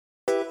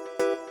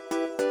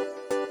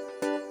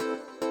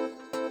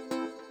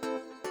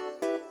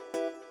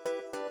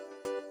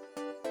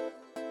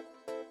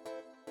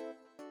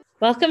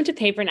Welcome to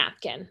Paper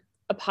Napkin,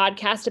 a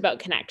podcast about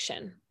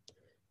connection.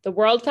 The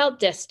world felt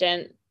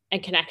distant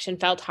and connection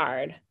felt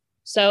hard,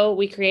 so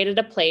we created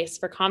a place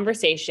for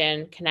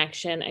conversation,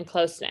 connection, and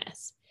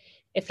closeness.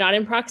 If not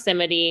in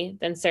proximity,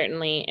 then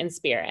certainly in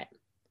spirit.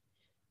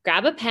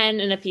 Grab a pen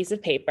and a piece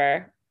of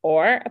paper,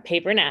 or a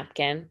paper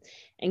napkin,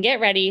 and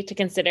get ready to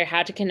consider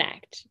how to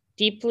connect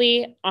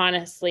deeply,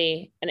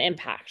 honestly, and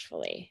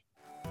impactfully.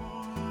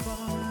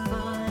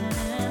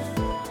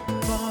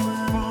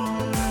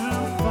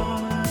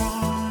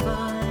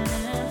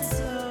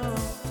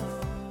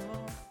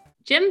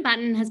 Jim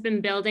Button has been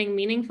building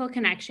meaningful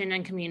connection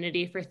and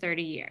community for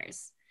 30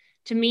 years.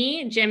 To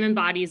me, Jim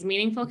embodies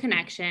meaningful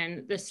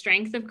connection, the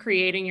strength of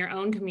creating your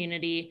own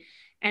community,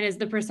 and is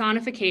the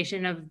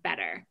personification of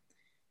better.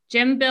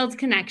 Jim builds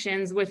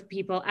connections with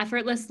people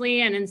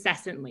effortlessly and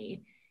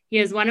incessantly. He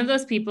is one of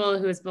those people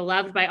who is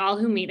beloved by all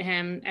who meet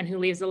him and who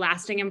leaves a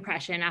lasting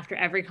impression after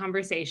every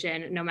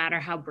conversation, no matter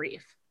how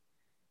brief.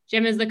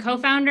 Jim is the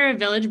co-founder of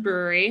Village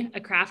Brewery,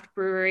 a craft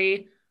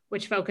brewery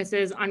which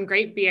focuses on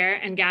great beer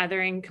and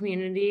gathering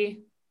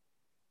community.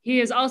 He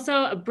is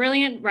also a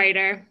brilliant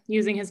writer,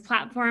 using his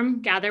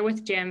platform, Gather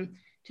with Jim,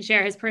 to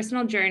share his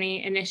personal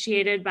journey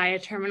initiated by a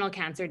terminal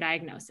cancer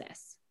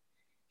diagnosis.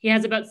 He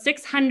has about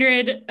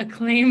 600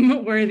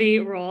 acclaim-worthy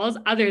roles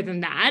other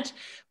than that,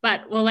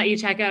 but we'll let you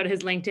check out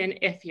his LinkedIn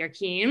if you're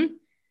keen.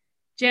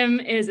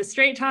 Jim is a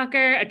straight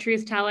talker, a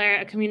truth teller,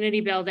 a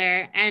community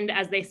builder, and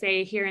as they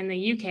say here in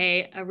the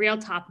UK, a real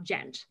top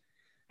gent.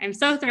 I'm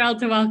so thrilled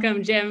to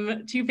welcome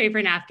Jim to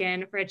Paper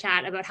Napkin for a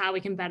chat about how we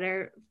can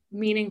better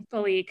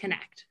meaningfully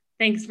connect.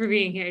 Thanks for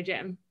being here,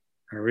 Jim.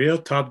 A real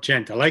top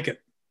gent. I like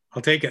it.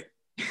 I'll take it.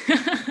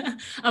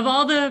 Of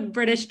all the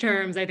British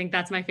terms, I think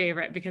that's my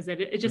favorite because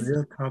it just... A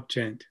real top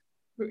gent.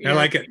 I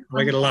like it. I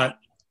like it a lot.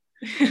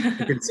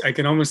 I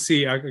can almost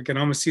see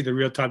the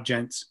real top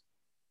gents.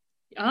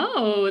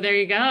 Oh, there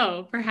you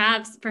go.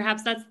 Perhaps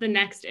that's the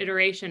next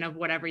iteration of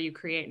whatever you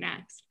create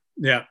next.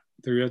 Yeah.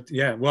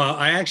 Well,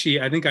 I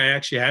think I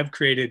have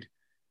created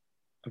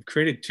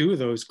two of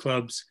those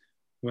clubs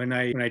when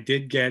I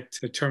did get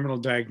a terminal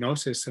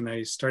diagnosis and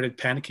I started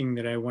panicking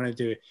that I wanted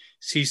to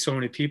see so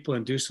many people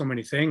and do so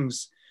many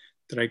things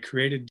that I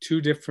created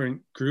two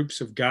different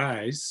groups of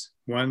guys.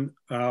 One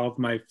of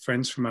my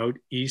friends from out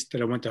east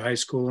that I went to high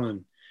school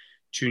and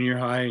junior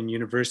high and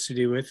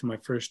university with, my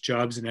first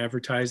jobs in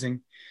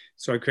advertising.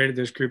 So I created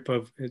this group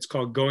it's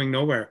called Going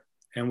Nowhere.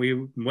 And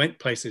we went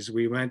places.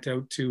 We went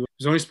out to, it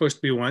was only supposed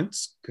to be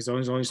once because I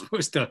was only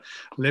supposed to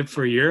live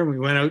for a year. And we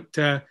went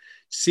out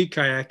sea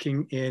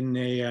kayaking in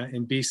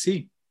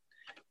BC.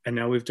 And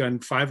now we've done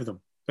 5 of them.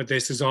 But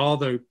this is all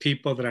the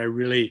people that I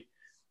really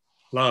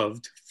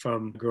loved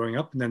from growing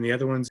up. And then the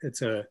other ones,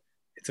 it's a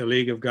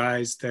league of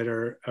guys that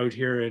are out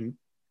here in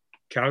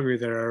Calgary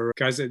that are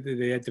guys that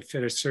they had to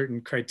fit a certain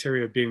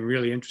criteria of being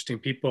really interesting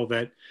people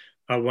that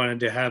I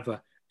wanted to have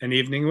an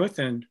evening with.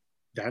 And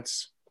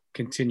that's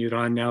continued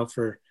on now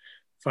for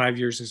 5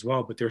 years as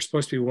well, but they were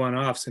supposed to be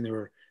one-offs and they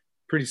were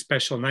pretty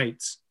special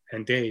nights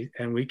and day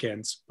and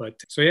weekends.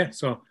 But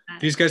so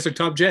these guys are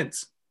top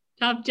gents.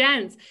 Top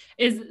gents.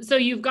 So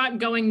you've got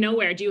Going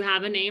Nowhere. Do you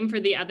have a name for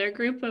the other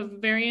group of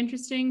very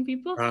interesting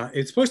people?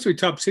 It's supposed to be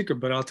top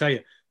secret, but I'll tell you,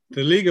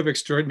 the League of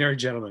Extraordinary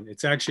Gentlemen.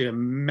 It's actually a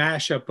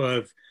mashup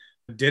of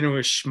Dinner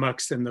with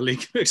Schmucks and the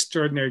League of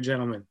Extraordinary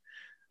Gentlemen.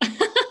 Have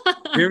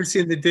you ever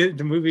seen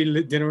the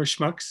movie Dinner with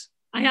Schmucks?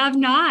 I have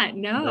not,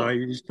 no.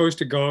 You're supposed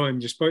to go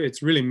and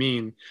it's really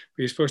mean,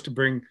 but you're supposed to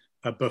bring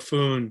a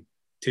buffoon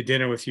to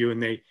dinner with you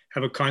and they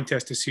have a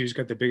contest to see who's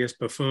got the biggest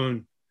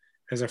buffoon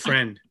as a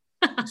friend.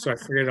 So I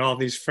figured all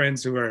these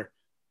friends who are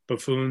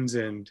buffoons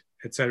and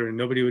et cetera,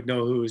 nobody would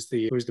know who was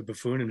the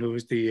buffoon and who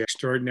was the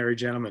extraordinary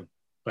gentleman.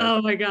 But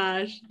oh my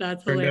gosh,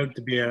 that's hilarious. Turned out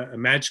to be a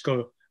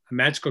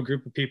magical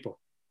group of people,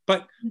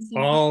 but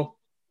all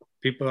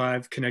people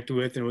I've connected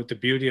with. And what the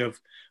beauty of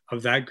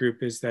that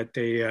group is that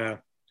they, a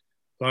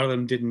lot of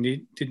them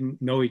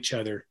didn't know each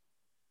other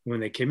when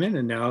they came in,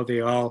 and now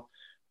they all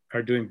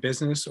are doing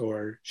business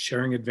or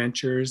sharing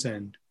adventures,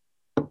 and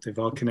they've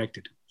all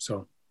connected.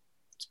 So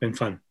it's been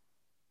fun.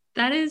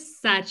 That is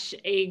such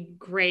a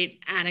great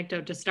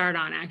anecdote to start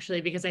on,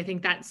 actually, because I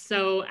think that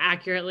so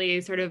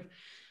accurately sort of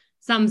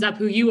sums up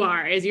who you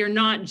are. Is you're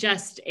not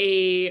just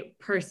a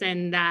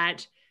person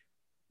that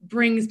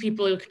brings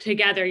people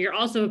together. You're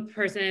also a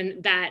person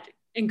that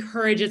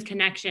encourages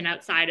connection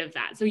outside of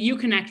that. So you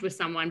connect with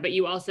someone, but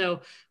you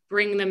also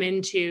bring them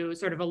into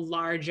sort of a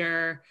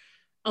larger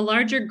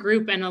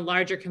group and a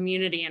larger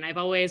community. And I've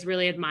always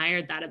really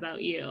admired that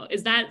about you.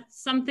 Is that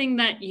something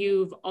that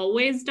you've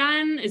always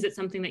done? Is it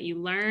something that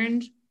you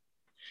learned?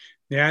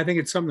 Yeah, I think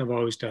it's something I've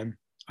always done.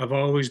 I've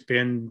always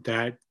been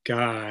that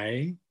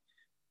guy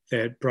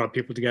that brought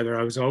people together.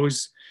 I was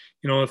always,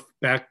 if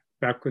back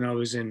when I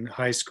was in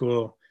high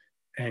school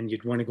and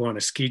you'd want to go on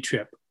a ski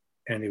trip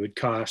and it would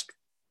cost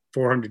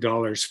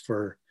 $400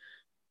 for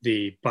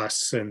the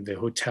bus and the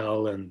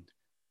hotel and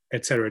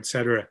et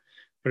cetera,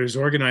 but it was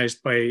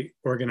organized by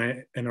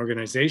an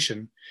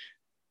organization.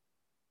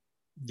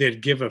 They'd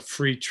give a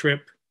free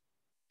trip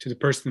to the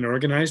person that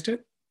organized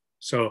it.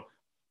 So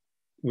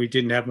we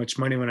didn't have much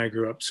money when I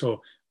grew up.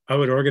 So I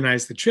would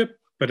organize the trip,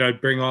 but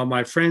I'd bring all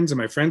my friends, and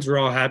my friends were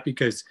all happy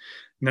because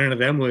none of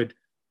them would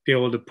be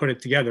able to put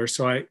it together.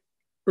 So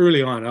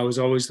early on, I was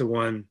always the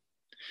one.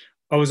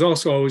 I was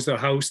also always the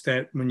host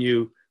that when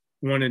you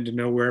wanted to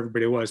know where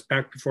everybody was,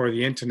 back before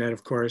the internet,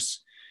 of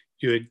course,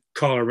 you would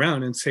call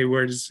around and say,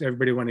 where does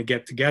everybody want to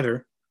get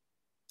together?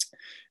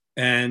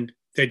 And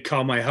they'd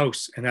call my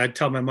house, and I'd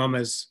tell my mom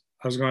as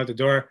I was going out the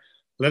door,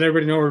 let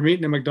everybody know we're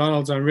meeting at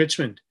McDonald's on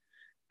Richmond.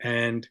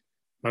 And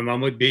my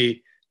mom would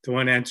be the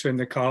one answering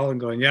the call and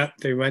going, yeah,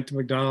 they went to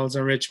McDonald's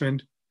on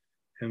Richmond,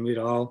 and we'd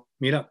all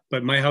meet up.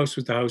 But my house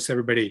was the house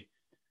everybody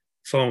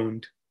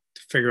phoned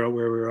to figure out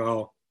where we were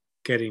all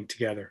getting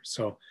together.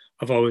 So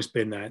I've always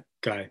been that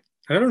guy.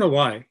 I don't know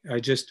why.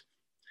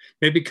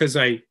 Maybe because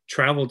I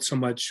traveled so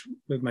much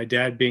with my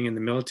dad being in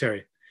the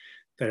military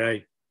that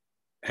I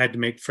had to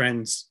make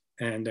friends,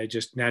 and I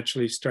just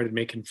naturally started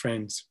making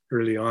friends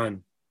early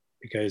on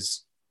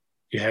because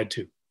you had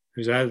to. It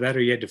was either that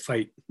or you had to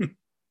fight.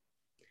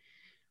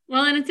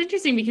 Well, and it's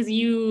interesting because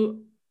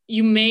you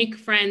make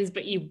friends,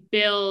 but you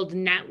build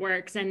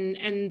networks,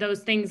 and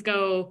those things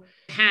go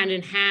hand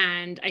in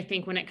hand, I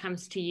think, when it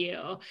comes to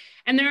you.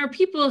 And there are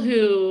people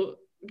who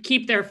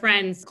keep their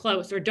friends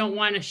close or don't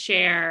want to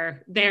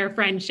share their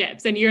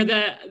friendships, and you're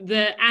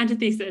the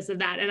antithesis of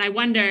that. And I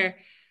wonder,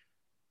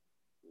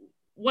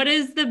 what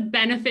is the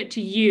benefit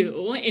to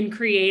you in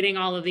creating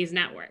all of these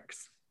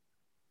networks?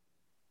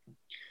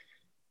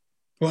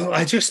 Well,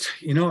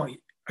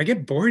 I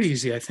get bored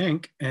easy, I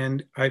think,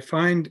 and I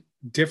find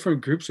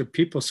different groups of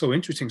people so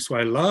interesting. So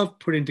I love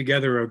putting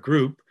together a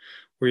group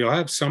where you'll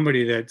have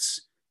somebody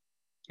that's,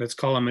 let's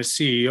call him a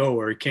CEO,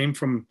 or he came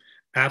from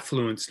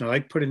affluence. And I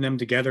like putting them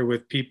together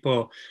with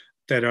people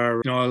that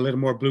are, a little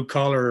more blue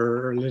collar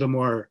or a little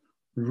more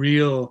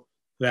real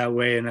that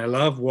way. And I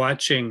love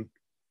watching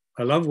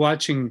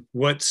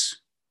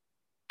what's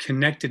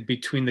connected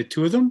between the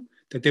two of them,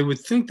 that they would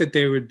think that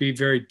they would be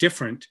very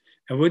different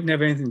and wouldn't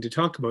have anything to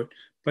talk about.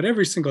 But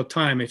every single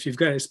time,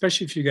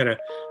 especially if you've got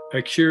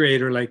a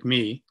curator like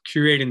me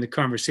curating the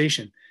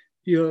conversation,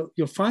 you'll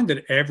find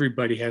that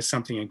everybody has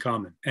something in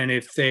common. And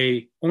if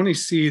they only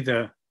see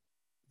the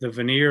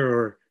veneer,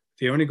 or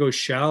they only go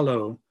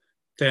shallow,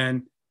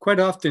 then quite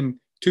often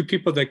two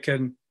people that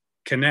can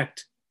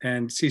connect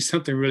and see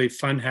something really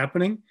fun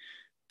happening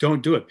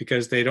don't do it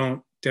because they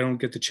don't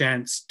get the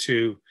chance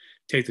to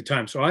take the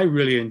time. So I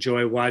really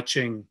enjoy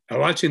watching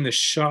the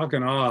shock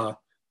and awe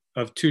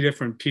of two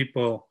different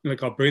people.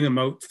 Like, I'll bring them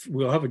out.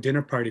 We'll have a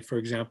dinner party, for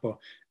example,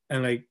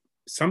 and like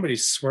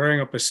somebody's swearing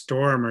up a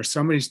storm, or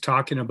somebody's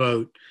talking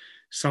about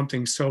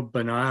something so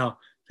banal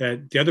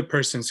that the other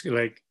person's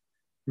like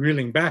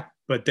reeling back.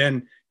 But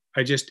then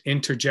I just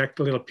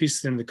interject a little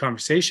piece into the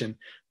conversation,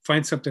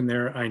 find something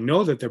there I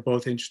know that they're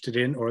both interested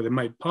in, or they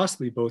might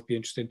possibly both be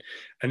interested in,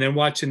 and then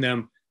watching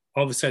them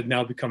all of a sudden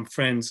now become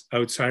friends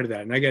outside of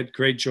that. And I get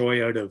great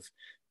joy out of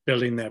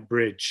building that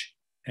bridge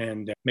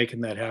and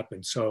making that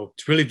happen. So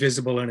it's really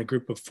visible in a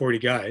group of 40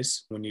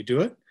 guys when you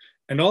do it.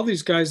 And all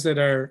these guys that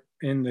are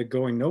in the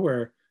Going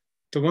Nowhere,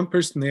 the one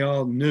person they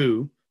all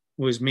knew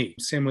was me.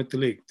 Same with the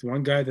league. The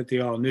one guy that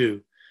they all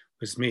knew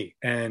was me.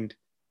 And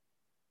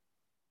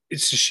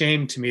it's a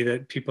shame to me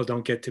that people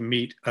don't get to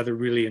meet other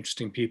really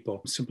interesting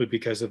people simply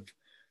because of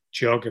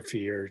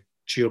geography or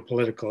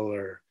geopolitical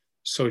or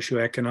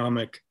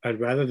socioeconomic.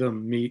 I'd rather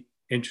them meet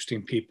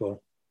interesting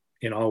people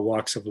in all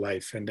walks of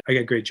life. And I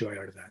get great joy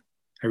out of that.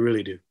 I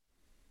really do.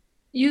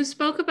 You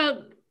spoke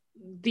about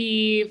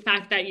the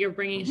fact that you're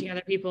bringing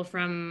together people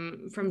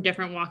from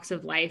different walks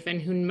of life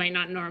and who might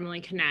not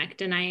normally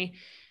connect. And I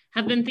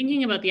have been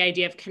thinking about the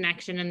idea of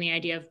connection and the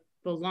idea of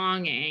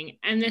belonging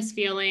and this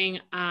feeling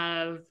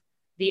of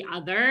the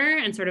other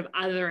and sort of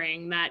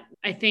othering, that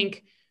I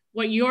think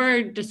what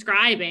you're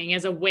describing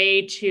is a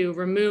way to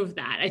remove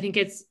that. I think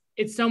it's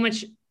so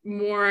much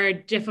more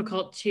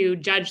difficult to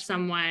judge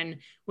someone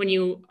when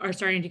you are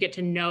starting to get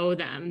to know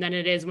them than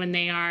it is when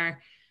they are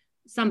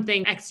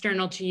something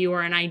external to you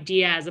or an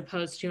idea as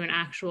opposed to an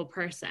actual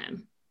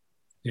person.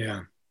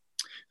 Yeah.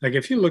 Like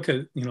if you look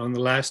at, in the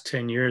last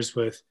 10 years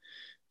with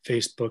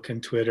Facebook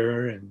and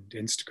Twitter and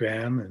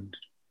Instagram and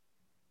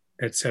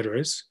et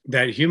cetera,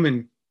 that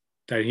human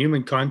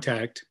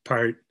contact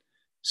part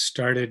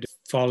started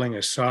falling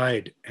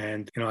aside.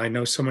 And, I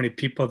know so many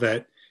people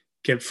that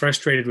get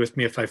frustrated with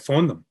me if I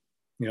phone them.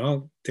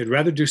 They'd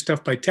rather do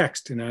stuff by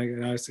text. And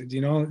I said,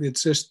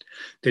 it's just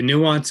the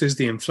nuances,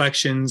 the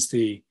inflections,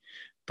 the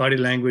body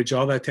language,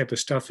 all that type of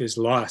stuff is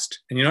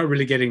lost. And you're not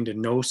really getting to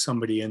know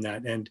somebody in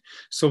that. And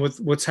so with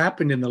what's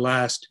happened in the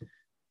last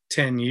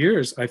 10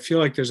 years, I feel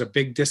like there's a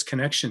big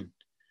disconnection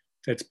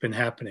that's been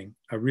happening,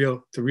 the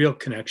real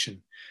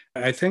connection.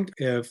 I think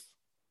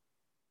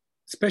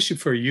especially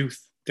for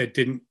youth that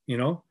didn't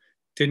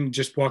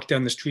just walk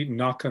down the street and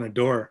knock on a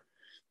door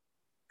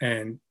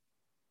and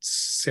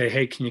say,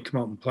 hey, can you come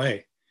out and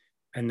play?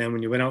 And then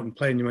when you went out and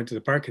played and you went to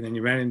the park and then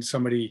you ran into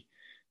somebody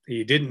that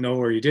you didn't know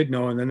or you did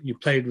know, and then you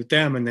played with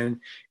them and then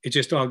it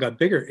just all got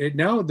bigger.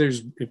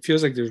 It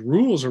feels like there's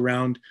rules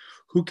around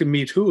who can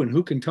meet who and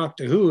who can talk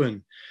to who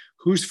and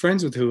who's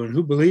friends with who and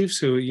who believes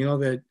who,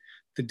 that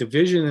the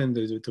division and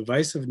the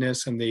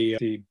divisiveness and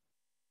the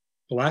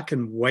black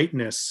and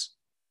whiteness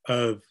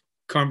of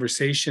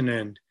conversation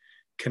and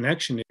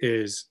connection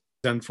is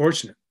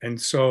unfortunate. And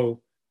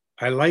so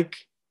I like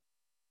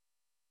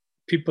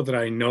people that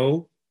I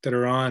know that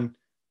are on,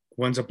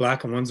 one's a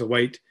black and one's a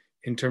white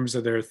in terms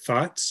of their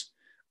thoughts.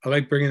 I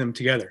like bringing them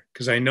together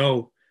because I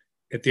know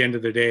at the end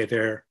of the day,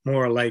 they're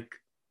more alike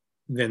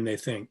than they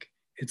think.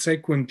 It's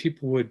like when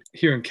people would,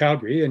 here in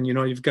Calgary, and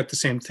you've got the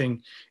same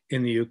thing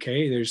in the UK,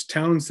 there's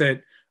towns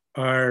that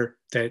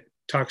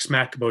talk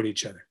smack about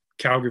each other.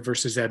 Calgary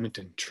versus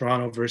Edmonton,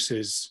 Toronto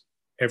versus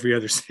every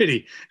other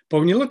city. But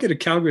when you look at a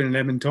Calgary and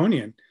an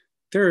Edmontonian,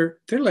 they're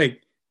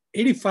like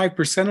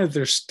 85% of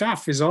their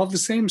stuff is all the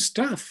same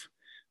stuff.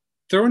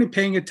 They're only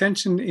paying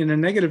attention in a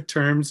negative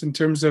terms in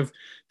terms of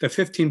the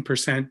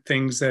 15%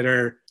 things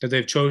that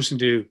they've chosen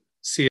to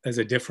see as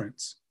a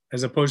difference,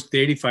 as opposed to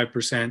the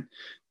 85%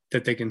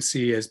 that they can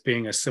see as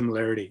being a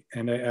similarity.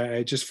 And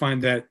I just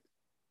find that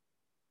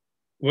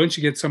once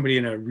you get somebody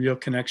in a real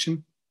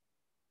connection,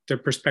 their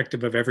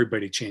perspective of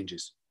everybody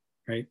changes,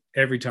 right?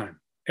 Every time.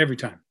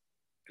 And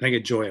I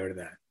get joy out of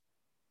that.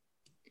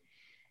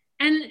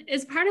 And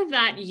is part of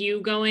that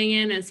you going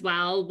in as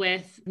well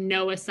with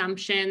no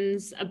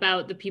assumptions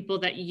about the people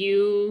that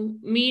you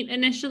meet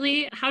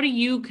initially? How do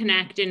you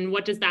connect, and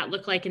what does that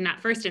look like in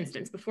that first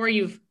instance before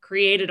you've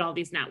created all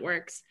these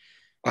networks?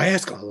 I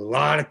ask a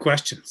lot of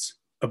questions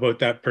about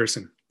that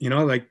person.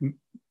 Like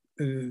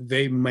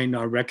they might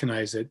not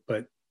recognize it,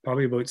 but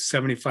probably about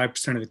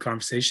 75% of the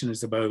conversation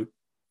is about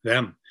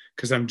them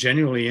because I'm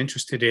genuinely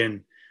interested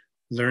in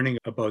learning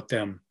about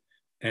them.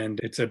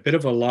 And it's a bit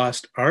of a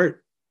lost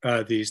art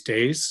these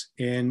days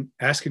in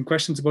asking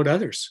questions about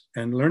others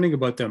and learning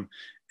about them.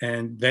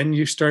 And then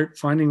you start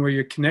finding where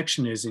your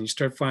connection is, and you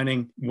start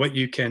finding what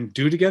you can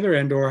do together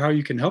and or how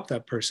you can help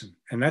that person.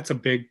 And that's a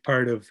big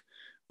part of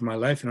my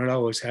life, and it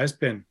always has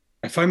been.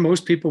 I find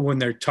most people, when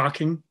they're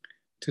talking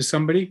to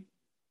somebody,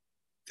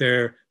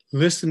 they're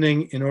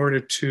listening in order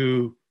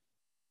to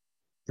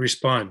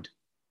respond,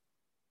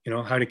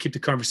 how to keep the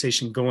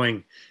conversation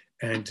going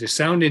and to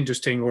sound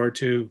interesting or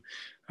to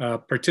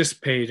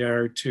participate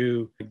or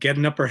to get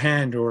an upper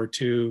hand or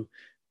to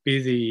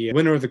be the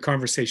winner of the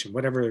conversation,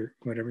 whatever,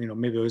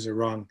 maybe those are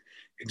wrong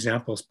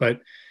examples.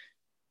 But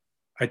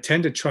I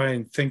tend to try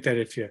and think that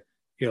if you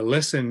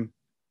listen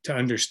to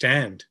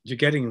understand, you're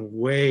getting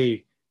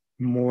way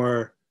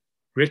more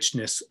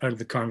richness out of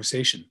the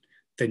conversation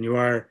than you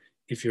are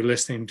if you're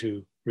listening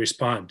to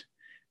respond.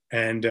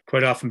 And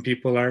quite often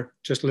people are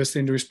just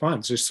listening to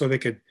respond just so they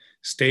could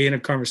stay in a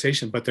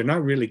conversation, but they're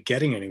not really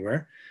getting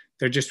anywhere.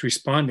 They're just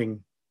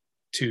responding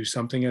to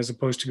something as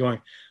opposed to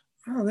going,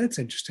 oh, that's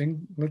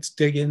interesting. Let's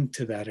dig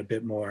into that a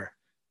bit more.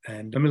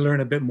 And let me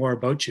learn a bit more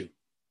about you.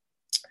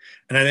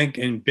 And I think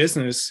in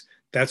business,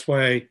 that's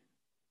why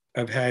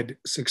I've had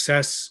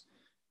success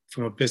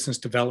from a business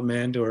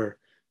development or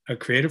a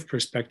creative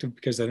perspective,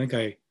 because I think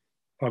I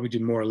probably do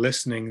more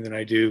listening than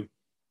I do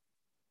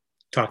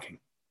talking.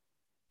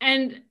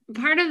 And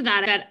part of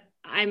that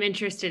I'm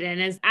interested in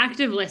is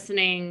active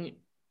listening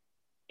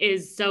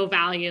is so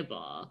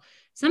valuable.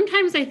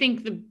 Sometimes I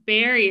think the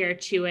barrier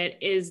to it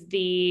is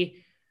the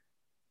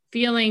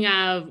feeling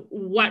of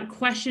what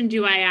question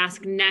do I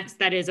ask next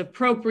that is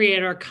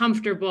appropriate or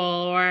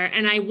comfortable,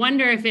 and I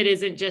wonder if it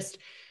isn't just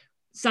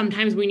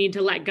sometimes we need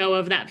to let go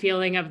of that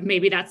feeling of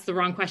maybe that's the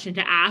wrong question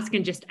to ask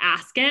and just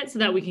ask it so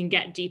that we can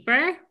get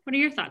deeper. What are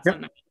your thoughts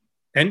on that?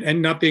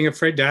 And not being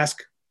afraid to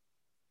ask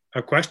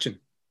a question.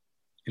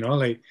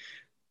 Like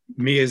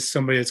me as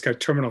somebody that's got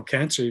terminal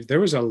cancer, there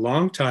was a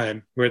long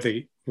time where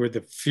the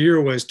fear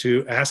was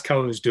to ask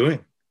how I was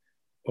doing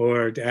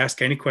or to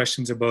ask any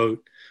questions about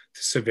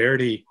the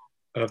severity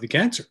of the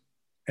cancer.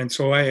 And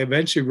so I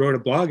eventually wrote a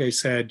blog. I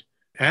said,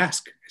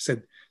 ask. I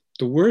said,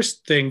 the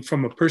worst thing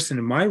from a person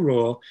in my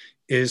role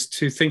is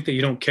to think that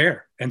you don't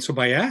care. And so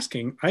by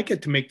asking, I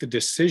get to make the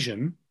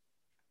decision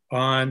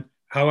on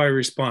how I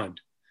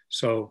respond.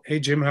 So, hey,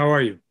 Jim, how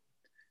are you?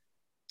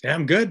 Yeah,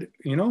 I'm good.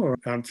 Or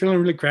I'm feeling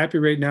really crappy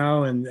right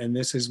now. And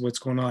this is what's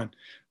going on.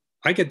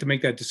 I get to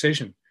make that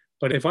decision.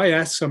 But if I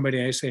ask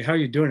somebody, I say, how are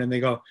you doing? And they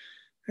go,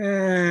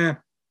 the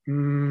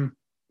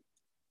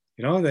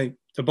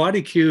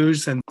body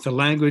cues and the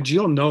language,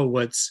 you'll know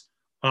what's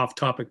off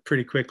topic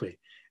pretty quickly.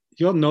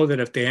 You'll know that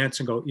if they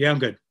answer and go, yeah, I'm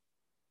good,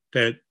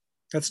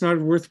 that's not a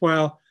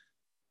worthwhile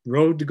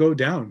road to go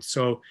down.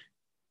 So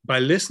by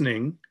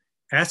listening,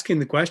 asking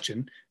the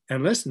question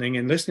and listening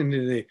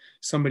to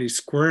somebody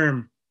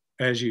squirm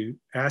as you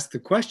ask the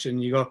question,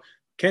 you go,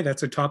 okay,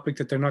 that's a topic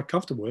that they're not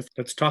comfortable with.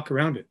 Let's talk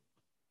around it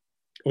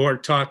or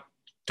talk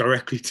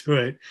directly to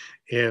it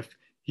if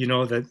you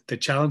know that the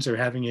challenge they're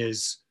having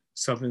is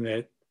something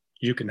that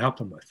you can help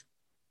them with.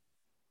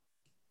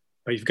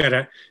 But you've got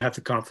to have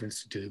the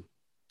confidence to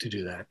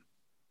do that.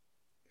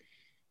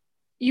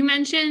 You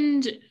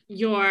mentioned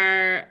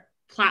your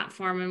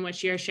platform in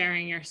which you're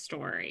sharing your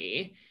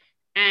story.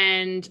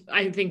 And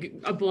I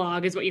think a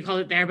blog is what you call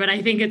it there, but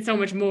I think it's so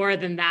much more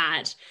than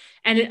that.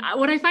 And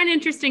what I find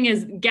interesting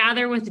is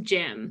Gather with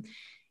Jim.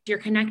 You're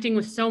connecting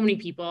with so many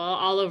people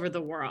all over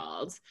the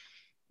world.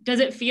 Does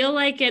it feel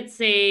like it's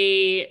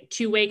a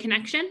two-way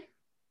connection?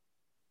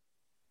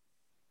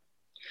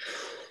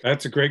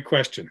 That's a great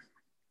question.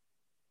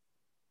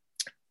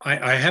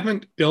 I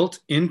haven't built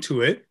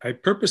into it. I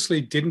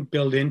purposely didn't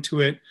build into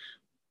it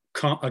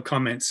a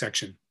comment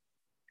section.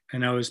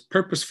 And I was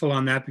purposeful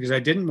on that because I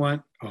didn't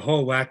want a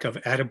whole whack of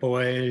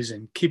attaboys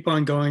and keep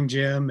on going,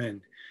 Jim.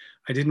 And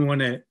I didn't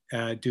want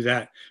to do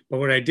that. But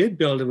what I did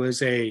build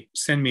was a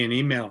send me an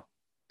email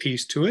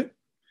piece to it,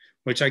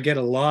 which I get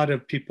a lot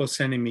of people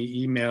sending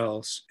me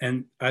emails.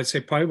 And I'd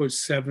say probably about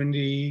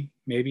 70,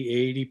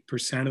 maybe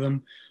 80% of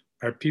them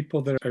are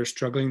people that are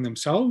struggling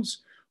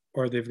themselves,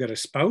 or they've got a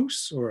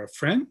spouse or a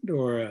friend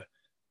or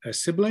a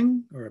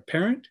sibling or a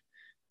parent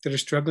that are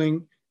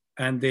struggling.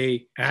 And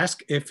they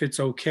ask if it's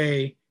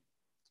okay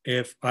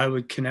if I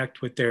would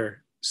connect with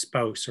their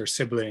spouse or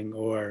sibling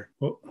or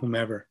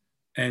whomever.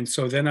 And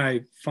so then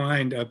I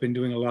find I've been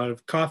doing a lot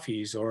of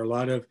coffees or a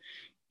lot of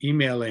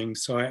emailing.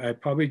 So I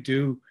probably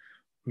do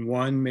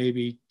one,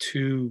 maybe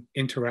two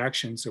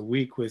interactions a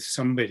week with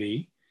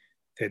somebody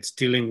that's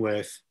dealing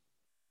with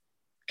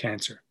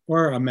cancer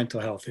or a mental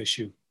health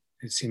issue.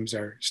 It seems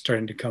are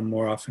starting to come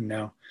more often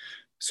now.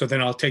 So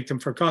then I'll take them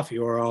for coffee,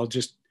 or I'll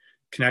just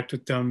connect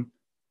with them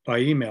by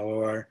email,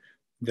 or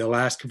they'll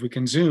ask if we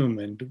can Zoom.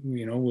 And,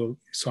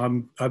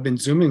 I've been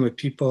Zooming with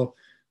people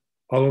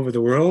all over the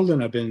world,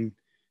 and I've been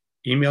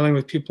emailing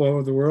with people all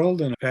over the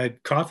world. And I've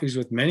had coffees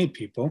with many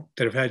people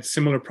that have had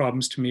similar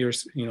problems to me, or,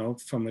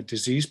 from a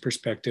disease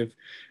perspective,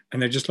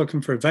 and they're just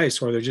looking for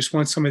advice, or they just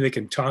want somebody they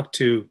can talk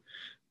to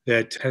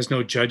that has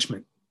no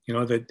judgment,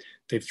 that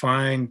they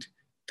find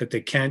that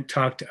they can't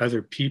talk to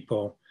other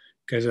people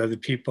because other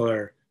people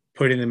are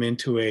putting them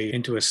into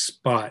a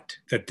spot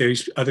that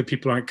these other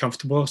people aren't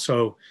comfortable.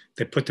 So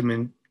they put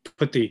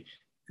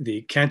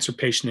the cancer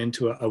patient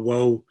into a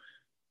woe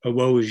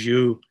is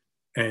you.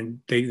 And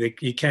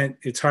you can't,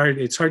 it's hard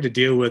to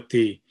deal with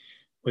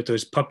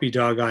those puppy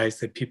dog eyes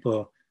that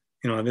people,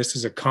 this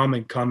is a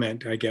common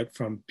comment I get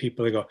from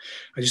people. They go,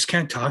 I just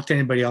can't talk to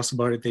anybody else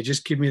about it. They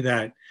just give me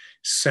that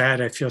sad,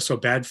 I feel so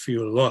bad for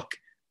you look.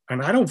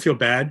 And I don't feel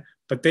bad,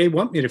 but they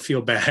want me to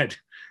feel bad.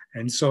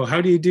 And so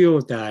how do you deal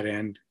with that?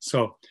 And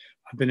so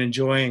I've been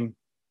enjoying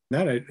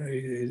that.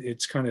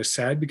 It's kind of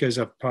sad because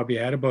I've probably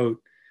had about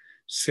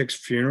 6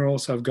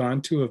 funerals I've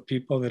gone to of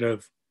people that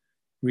have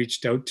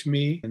reached out to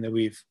me, and that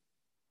we've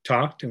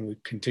talked, and we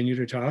continue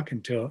to talk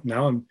until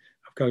now.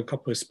 I've got a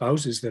couple of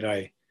spouses that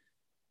I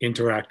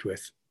interact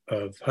with,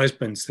 of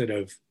husbands that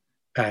have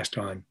passed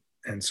on.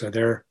 And so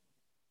they're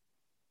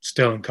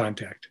still in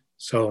contact.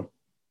 So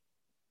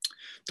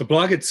the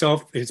blog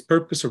itself, its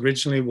purpose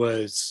originally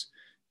was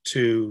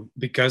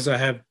because I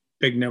have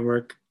big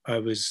network, I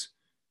was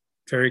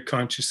very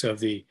conscious of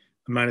the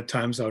amount of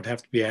times I would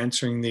have to be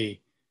answering the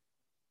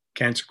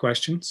cancer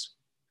questions.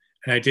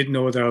 And I didn't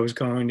know whether I was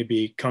going to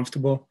be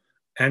comfortable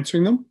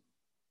answering them.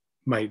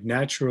 My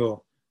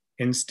natural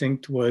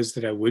instinct was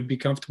that I would be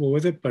comfortable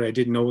with it, but I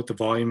didn't know what the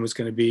volume was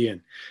going to be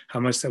and how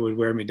much that would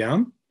wear me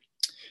down.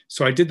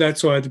 So I did that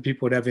so other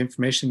people would have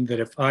information that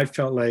if I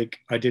felt like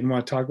I didn't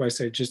want to talk about, I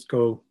said, just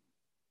go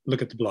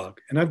look at the blog.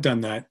 And I've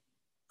done that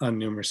on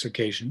numerous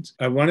occasions.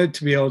 I wanted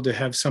to be able to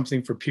have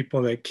something for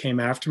people that came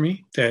after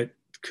me that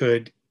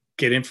could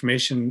get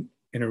information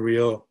in a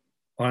real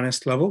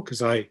honest level,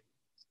 because I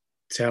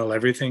tell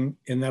everything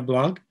in that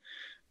blog.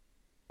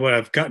 What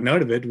I've gotten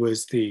out of it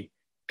was the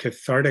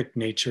cathartic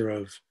nature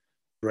of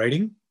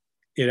writing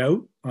it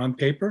out on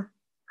paper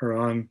or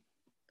on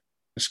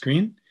a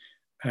screen.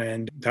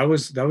 And that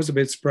was a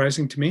bit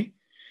surprising to me.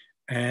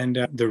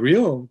 And the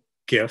real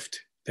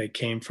gift that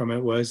came from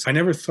it was I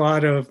never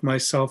thought of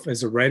myself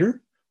as a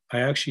writer. I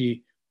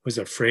actually was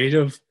afraid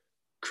of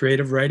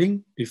creative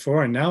writing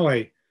before, and now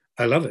I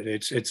love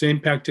it. It's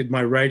impacted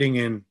my writing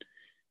in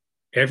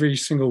every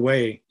single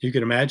way you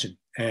could imagine.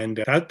 And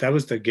that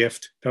was the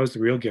gift. That was the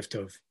real gift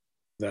of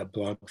that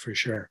blog, for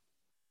sure.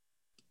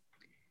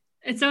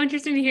 It's so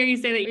interesting to hear you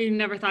say that you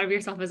never thought of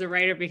yourself as a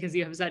writer because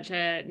you have such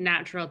a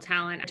natural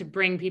talent to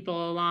bring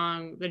people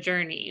along the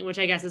journey, which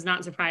I guess is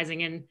not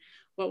surprising in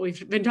what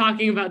we've been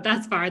talking about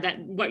thus far, that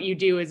what you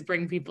do is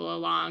bring people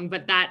along.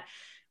 But that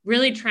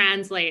really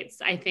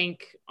translates, I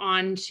think,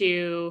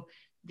 onto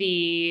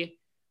the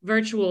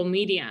virtual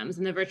mediums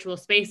and the virtual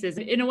spaces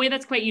in a way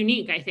that's quite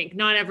unique. I think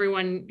not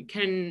everyone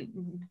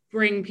can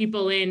bring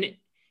people in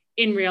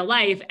real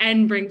life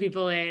and bring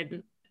people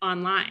in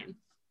online.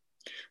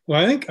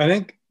 Well, I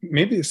think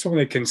maybe some of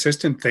the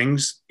consistent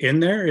things in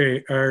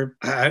there are,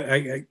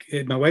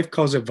 my wife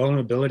calls it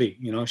vulnerability.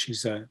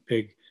 She's a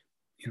big,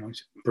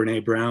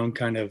 Brene Brown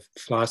kind of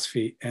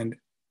philosophy. And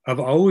I've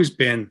always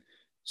been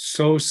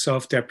so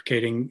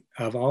self-deprecating.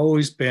 I've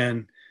always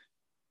been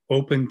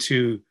open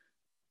to,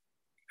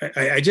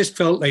 I just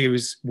felt like it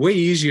was way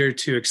easier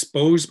to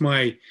expose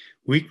my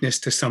weakness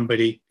to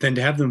somebody than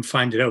to have them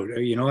find it out.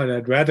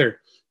 I'd rather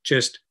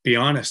just be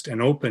honest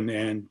and open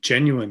and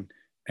genuine.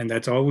 And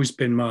that's always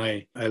been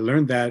I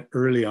learned that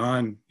early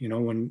on,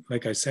 when,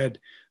 like I said,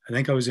 I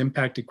think I was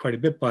impacted quite a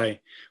bit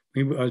by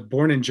I was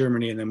born in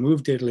Germany and then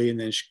moved to Italy and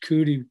then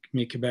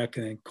Chicoutimi, Quebec,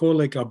 and then Cold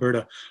Lake,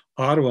 Alberta,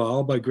 Ottawa,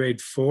 all by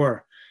grade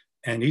 4.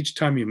 And each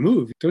time you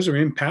move, those are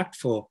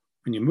impactful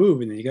when you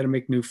move, and then you got to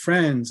make new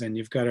friends, and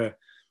you've got to,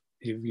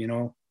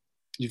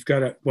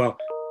 well,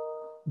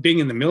 being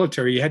in the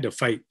military, you had to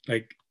fight.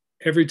 Like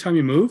every time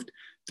you moved,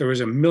 there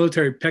was a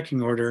military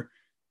pecking order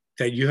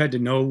that you had to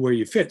know where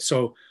you fit.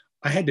 So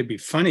I had to be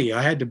funny.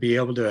 I had to be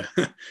able to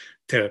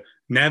to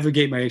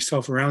navigate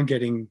myself around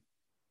getting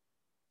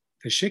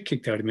the shit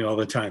kicked out of me all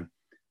the time.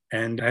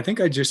 And I think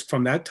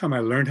from that time, I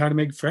learned how to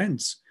make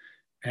friends.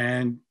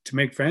 And to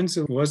make friends,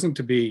 it wasn't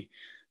to be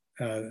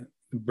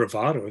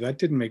bravado. That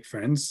didn't make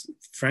friends.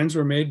 Friends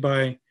were made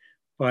by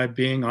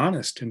being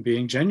honest and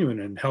being genuine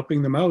and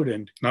helping them out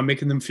and not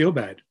making them feel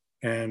bad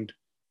and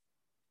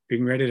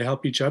being ready to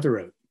help each other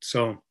out.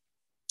 So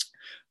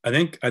I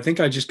think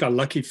I just got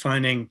lucky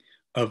finding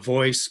a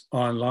voice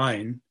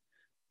online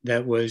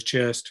that was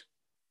just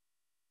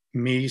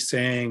me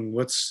saying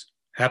what's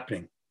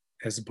happening,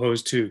 as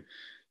opposed to,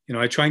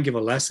 I try and give a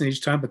lesson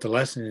each time, but the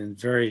lesson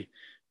is very,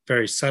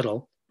 very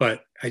subtle.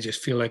 But I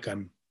just feel like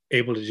I'm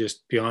able to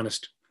just be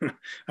honest.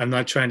 I'm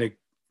not trying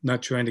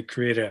to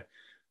create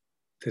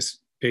this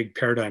big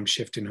paradigm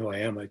shift in who I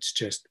am. It's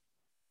just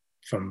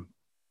from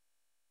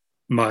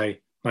my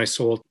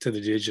soul to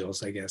the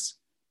digitals, I guess.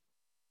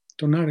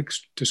 Don't know how to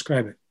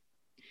describe it.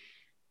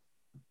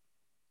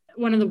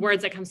 One of the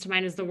words that comes to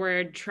mind is the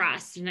word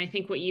trust. And I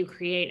think what you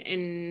create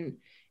in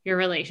your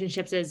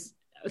relationships is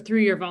through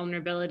your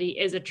vulnerability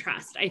is a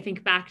trust. I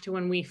think back to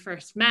when we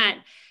first met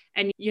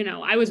and,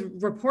 I was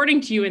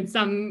reporting to you in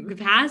some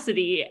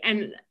capacity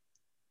and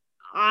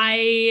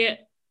I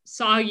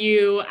saw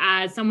you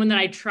as someone that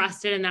I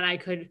trusted and that I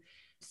could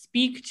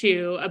speak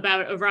to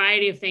about a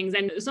variety of things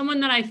and someone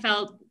that I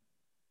felt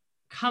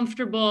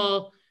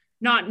comfortable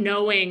not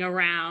knowing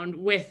around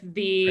with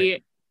the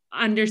right.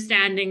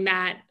 Understanding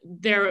that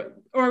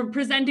or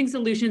presenting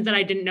solutions that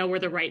I didn't know were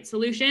the right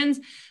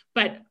solutions,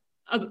 but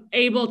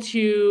able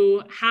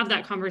to have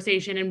that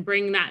conversation and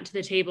bring that to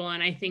the table.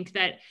 And I think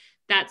that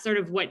that's sort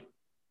of what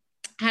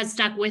has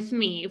stuck with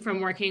me from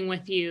working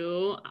with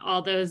you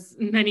all those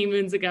many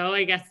moons ago,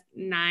 I guess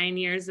 9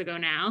 years ago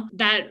now,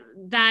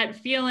 that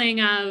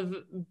feeling of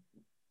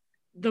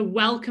the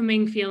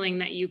welcoming feeling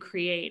that you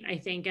create, I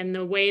think, and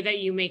the way that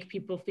you make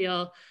people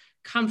feel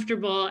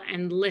comfortable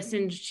and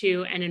listened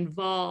to and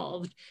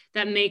involved,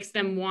 that makes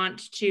them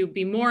want to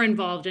be more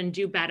involved and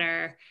do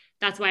better.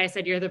 That's why I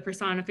said you're the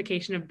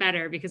personification of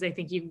better, because I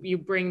think you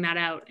bring that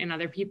out in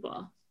other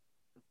people.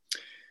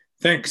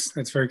 Thanks.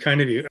 That's very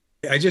kind of you.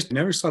 I just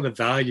never saw the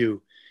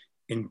value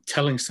in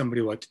telling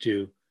somebody what to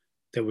do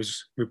that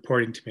was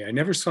reporting to me. I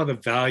never saw the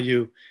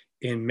value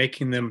in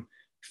making them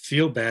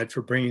feel bad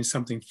for bringing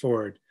something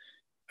forward.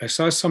 I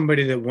saw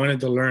somebody that wanted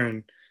to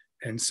learn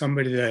and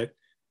somebody that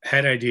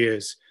had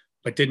ideas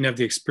but didn't have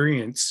the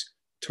experience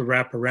to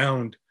wrap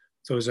around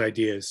those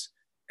ideas.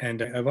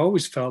 And I've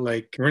always felt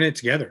like we're in it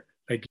together.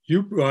 Like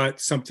you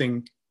brought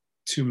something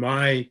to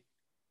my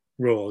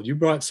role. You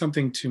brought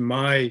something to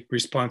my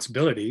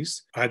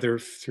responsibilities, either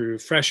through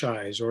fresh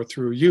eyes or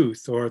through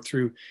youth or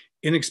through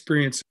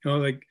inexperience.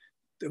 Like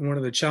one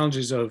of the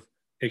challenges of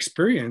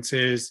experience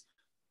is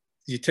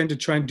you tend to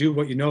try and do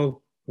what you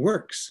know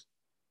works.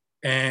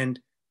 And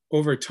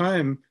over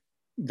time,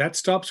 that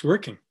stops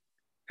working.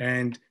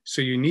 And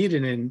so you need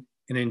an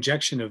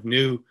injection of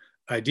new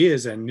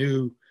ideas and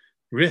new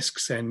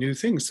risks and new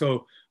things.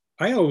 So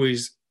I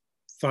always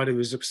thought it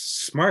was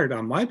smart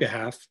on my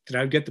behalf that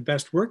I would get the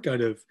best work out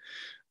of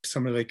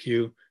somebody like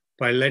you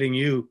by letting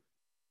you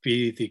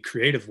be the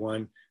creative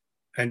one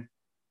and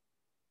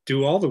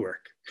do all the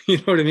work. You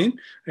know what I mean?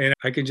 And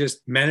I can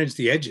just manage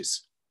the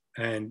edges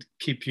and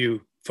keep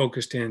you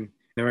focused in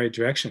the right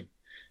direction.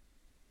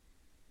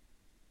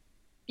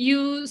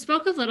 You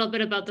spoke a little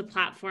bit about the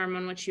platform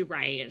on which you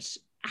write.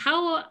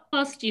 How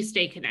else do you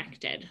stay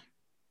connected?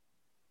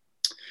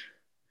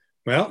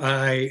 Well,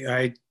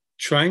 I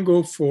try and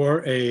go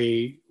for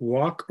a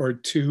walk or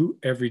two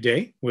every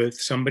day with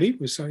somebody.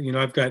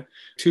 I've got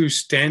 2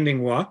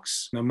 standing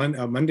walks, a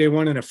Monday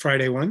one and a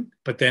Friday one.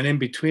 But then in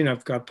between,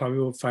 I've got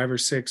probably 5 or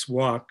 6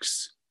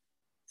 walks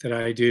that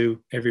I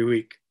do every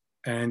week.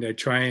 And I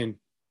try and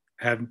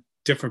have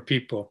different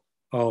people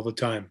all the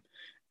time.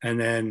 And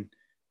then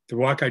the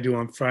walk I do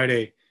on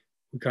Friday,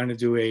 we kind of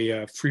do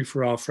a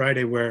free-for-all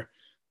Friday where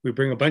we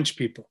bring a bunch of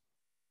people.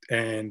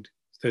 And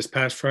this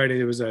past Friday,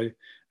 there was a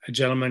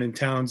gentleman in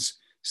town's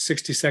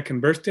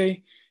 62nd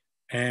birthday,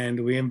 and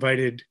we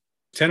invited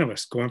 10 of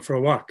us going for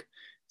a walk.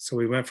 So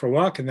we went for a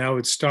walk, and that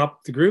would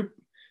stop the group.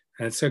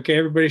 And it's okay,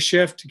 everybody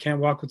shift. You can't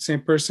walk with the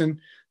same person.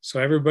 So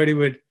everybody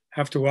would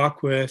have to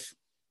walk with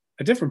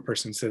a different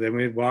person. So then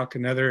we'd walk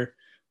another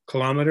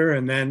kilometer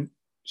and then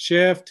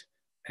shift.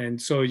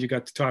 And so you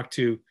got to talk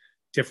to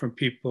different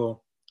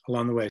people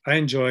along the way. I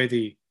enjoy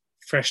the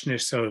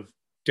freshness of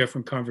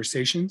different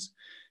conversations.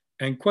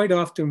 And quite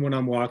often when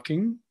I'm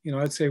walking,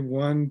 I'd say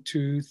 1,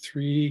 2,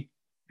 3,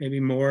 maybe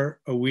more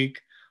a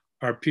week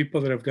are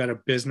people that have got a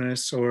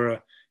business or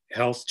a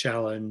health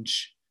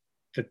challenge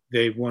that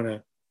they want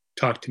to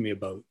talk to me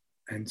about.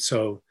 And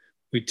so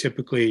we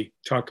typically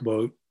talk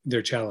about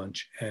their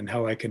challenge and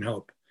how I can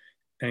help.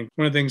 And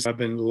one of the things I've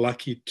been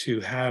lucky to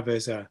have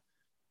as I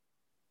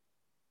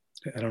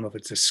don't know if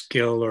it's a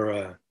skill or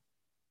a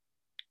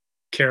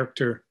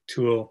character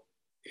tool,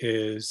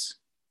 is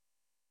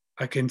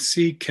I can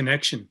see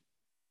connection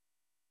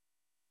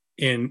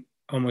in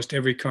almost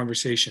every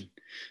conversation.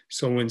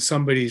 So when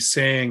somebody's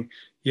saying,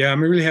 yeah,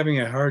 I'm really having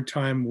a hard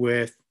time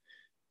with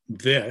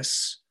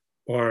this,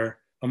 or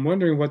I'm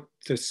wondering what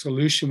the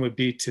solution would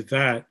be to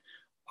that,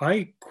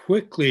 I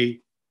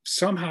quickly,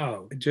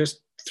 somehow,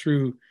 just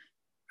through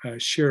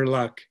sheer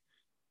luck,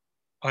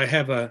 I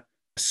have a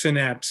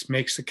synapse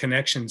makes a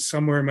connection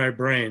somewhere in my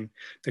brain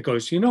that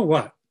goes, you know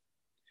what?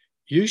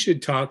 You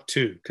should talk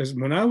to, because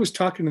when I was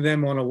talking to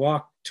them on a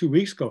walk 2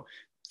 weeks ago,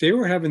 they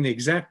were having the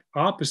exact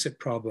opposite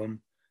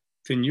problem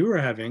than you were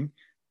having.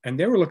 And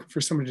they were looking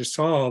for somebody to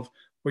solve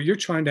what you're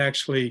trying to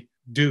actually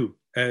do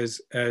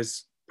as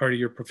part of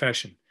your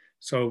profession.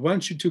 So why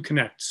don't you two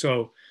connect?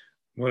 So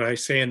what I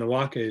say in the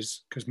walk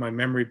is, because my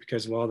memory,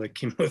 because of all the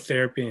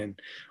chemotherapy and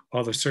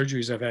all the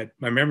surgeries I've had,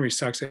 my memory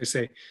sucks. I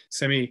say,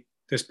 send me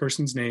this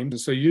person's name. And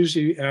so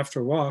usually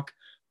after a walk,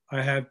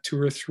 I have 2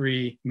 or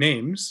 3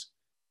 names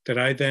that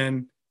I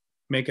then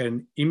make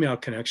an email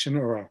connection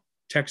or a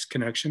text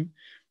connection.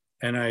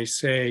 And I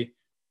say,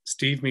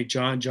 Steve meet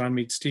John, John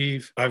meet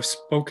Steve. I've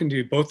spoken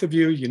to both of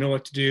you. You know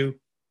what to do.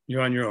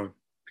 You're on your own,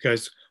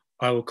 because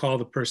I will call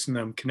the person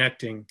I'm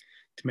connecting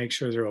to make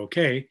sure they're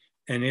okay.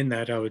 And in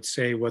that, I would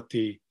say what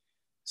the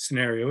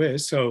scenario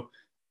is. So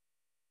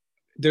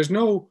there's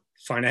no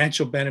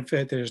financial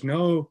benefit. There's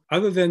no,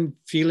 other than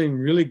feeling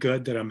really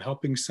good that I'm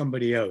helping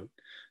somebody out.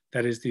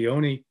 That is the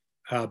only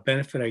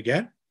benefit I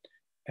get.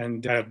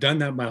 And I've done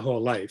that my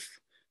whole life.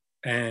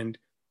 And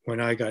when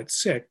I got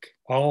sick,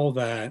 all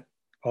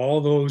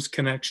those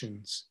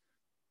connections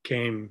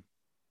came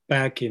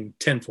back in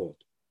tenfold.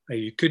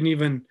 You couldn't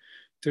even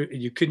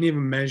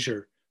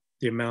measure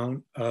the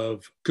amount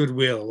of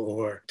goodwill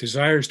or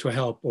desires to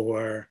help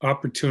or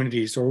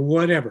opportunities or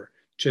whatever,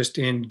 just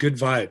in good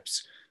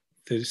vibes.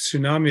 The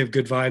tsunami of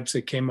good vibes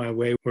that came my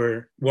way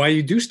were why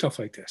you do stuff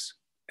like this.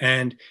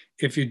 And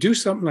if you do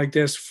something like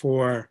this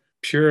for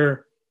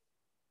pure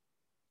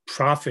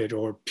profit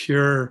or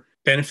pure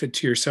benefit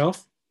to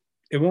yourself,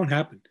 it won't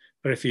happen.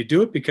 But if you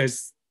do it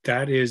because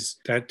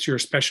that's your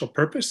special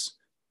purpose,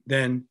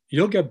 then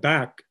you'll get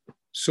back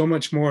so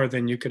much more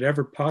than you could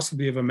ever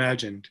possibly have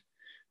imagined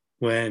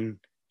when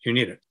you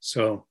need it.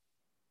 So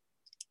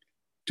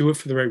do it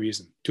for the right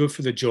reason. Do it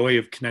for the joy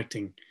of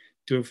connecting.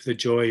 Do it for the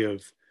joy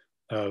of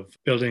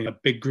building a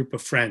big group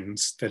of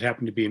friends that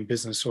happen to be in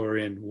business or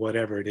in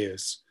whatever it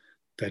is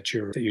that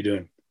you're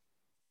doing.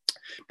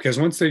 Because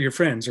once they're your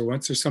friends, or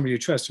once there's somebody you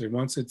trust, or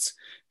once it's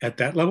at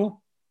that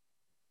level,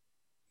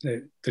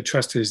 the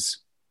trust is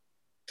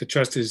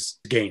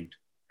gained,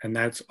 and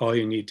that's all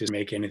you need to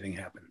make anything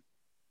happen.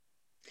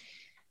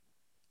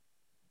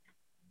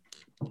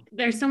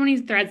 There's so many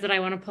threads that I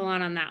want to pull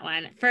on that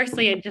one.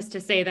 Firstly, just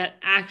to say that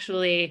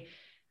actually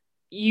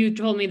you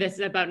told me this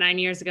about 9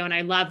 years ago and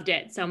I loved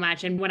it so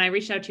much. And when I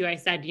reached out to you, I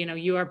said,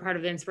 you are part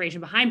of the inspiration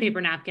behind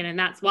Paper Napkin. And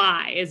that's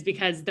why, is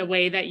because the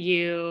way that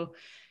you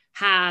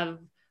have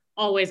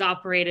always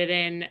operated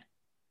in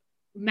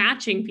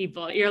matching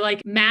people. You're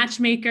like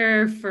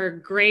matchmaker for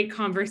great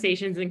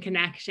conversations and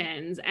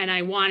connections. And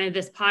I wanted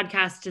this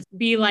podcast to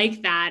be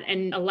like that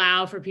and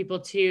allow for people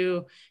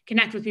to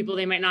connect with people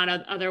they might not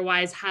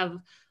otherwise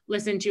have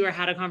listened to or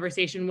had a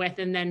conversation with,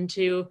 and then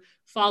to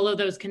follow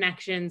those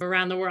connections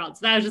around the world.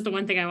 So that was just the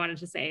one thing I wanted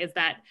to say, is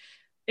that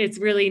it's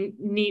really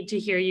neat to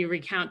hear you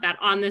recount that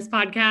on this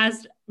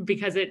podcast,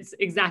 because it's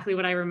exactly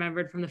what I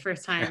remembered from the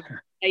first time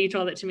that you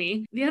told it to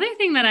me. The other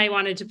thing that I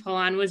wanted to pull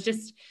on was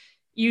just,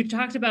 you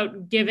talked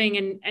about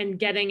giving and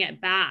getting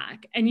it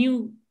back, and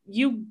you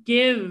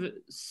give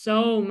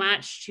so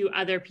much to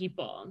other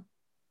people.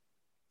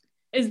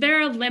 Is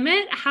there a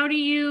limit? How do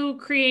you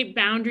create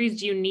boundaries?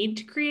 Do you need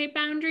to create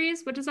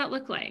boundaries? What does that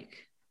look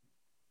like?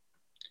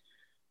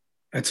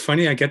 It's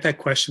funny. I get that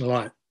question a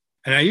lot.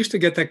 And I used to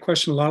get that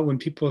question a lot when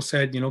people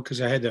said,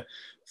 because I had a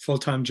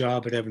full-time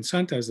job at Evans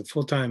Hunt. I was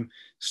full-time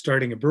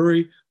starting a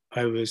brewery.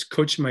 I was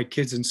coaching my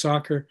kids in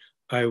soccer.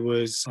 I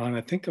was on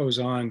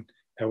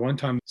at one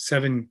time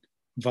 7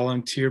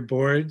 volunteer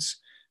boards,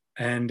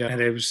 and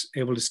I was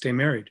able to stay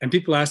married. And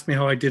people asked me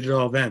how I did it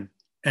all then.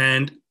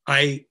 And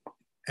I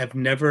have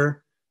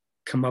never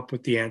come up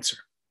with the answer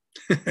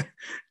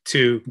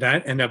to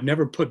that. And I've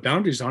never put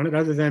boundaries on it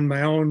other than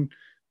my own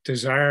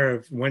desire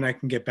of when I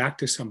can get back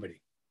to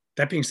somebody.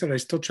 That being said, I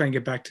still try and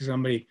get back to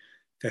somebody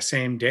the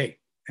same day.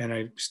 And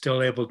I've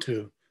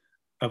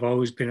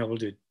always been able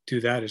to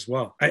do that as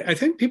well. I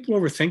think people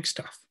overthink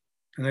stuff.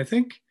 And I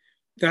think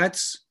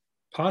that's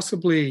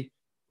possibly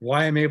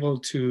why I'm able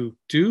to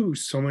do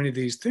so many of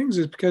these things,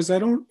 is because I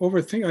don't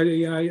overthink.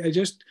 I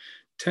just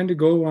tend to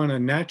go on a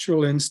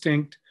natural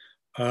instinct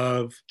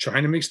of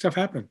trying to make stuff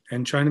happen,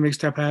 and trying to make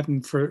stuff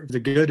happen for the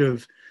good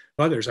of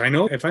others. I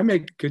know if I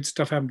make good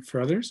stuff happen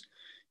for others,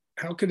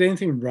 how could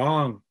anything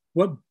wrong,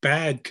 what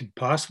bad could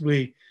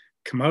possibly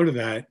come out of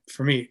that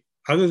for me?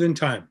 other than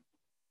time.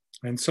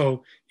 And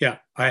so, yeah,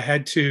 I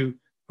had to,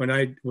 when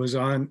I was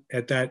on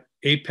at that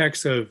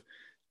apex of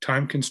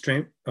time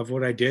constraint of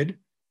what I did,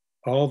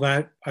 all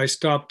that, I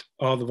stopped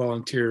all the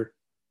volunteer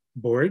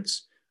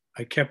boards.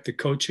 I kept the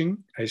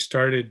coaching. I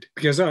started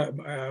because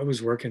I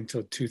was working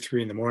until 2,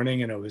 3 in the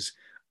morning, and I was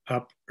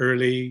up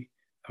early.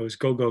 I was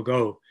go, go,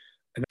 go.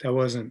 And that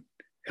wasn't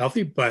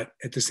healthy. But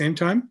at the same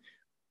time,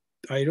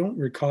 I don't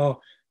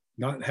recall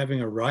not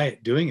having a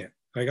riot doing it.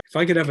 Like if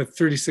I could have a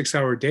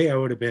 36-hour day, I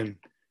would have been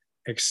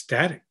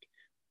ecstatic.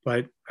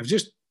 But I've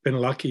just been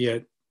lucky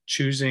at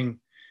choosing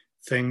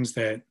things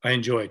that I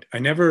enjoyed. I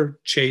never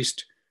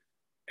chased,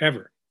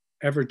 ever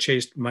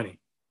chased money.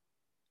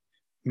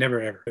 Never,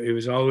 ever. It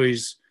was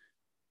always,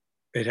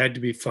 it had to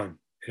be fun.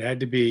 It had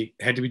to be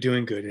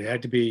doing good. It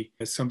had to be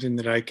something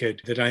that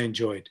I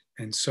enjoyed.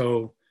 And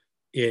so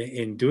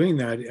in doing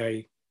that,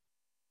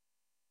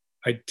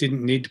 I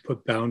didn't need to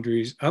put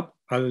boundaries up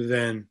other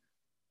than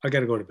I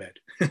got to go to bed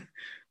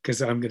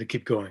because I'm going to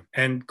keep going.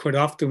 And quite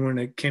often when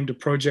it came to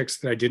projects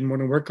that I didn't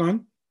want to work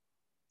on,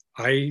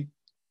 I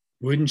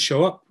wouldn't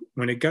show up.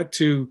 When it got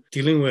to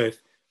dealing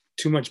with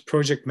too much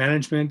project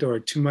management or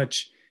too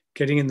much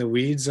getting in the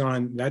weeds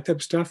on that type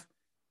of stuff,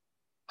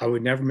 I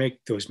would never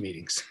make those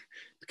meetings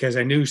because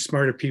I knew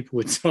smarter people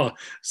would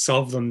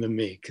solve them than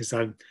me because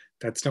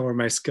that's not where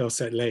my skill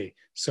set lay.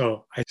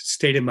 So I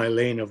stayed in my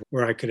lane of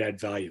where I could add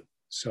value.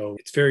 So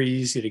it's very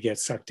easy to get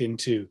sucked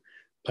into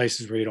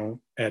places where you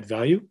don't add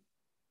value.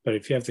 But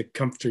if you have the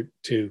comfort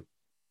to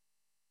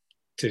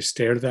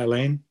stay out of that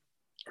lane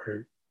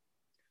or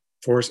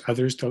force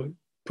others to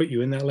put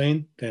you in that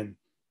lane, then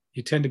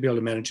you tend to be able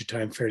to manage your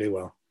time fairly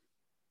well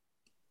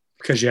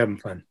because you're having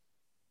fun.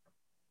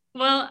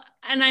 Well,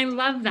 and I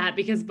love that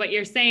because what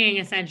you're saying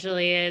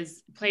essentially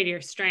is play to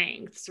your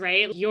strengths,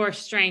 right? Your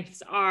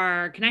strengths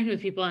are connecting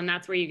with people, and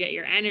that's where you get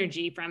your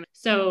energy from.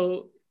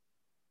 So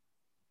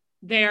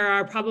there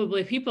are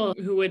probably people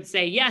who would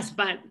say, yes,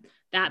 but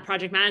that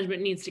project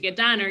management needs to get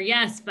done, or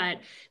yes, but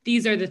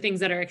these are the things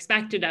that are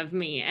expected of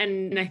me.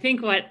 And I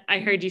think what I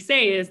heard you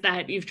say is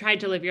that you've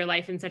tried to live your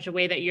life in such a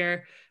way that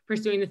you're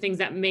pursuing the things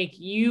that make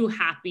you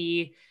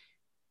happy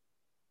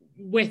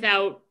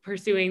without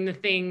pursuing the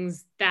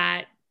things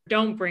that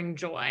don't bring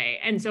joy.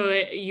 And so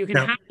you can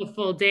have the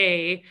full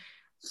day.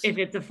 If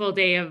it's a full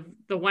day of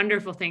the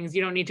wonderful things,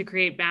 you don't need to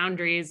create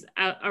boundaries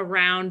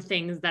around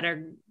things that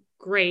are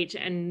great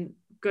and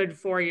good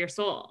for your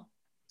soul.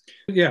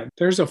 Yeah,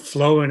 there's a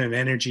flow and an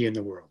energy in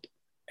the world.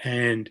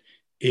 And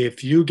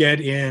if you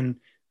get in,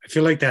 I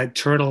feel like that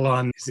turtle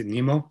on, is it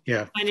Nemo?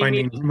 Yeah,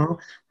 Finding Nemo,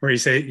 where you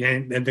say, yeah,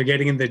 and they're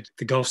getting in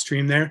the Gulf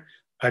Stream there.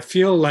 I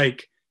feel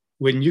like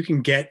when you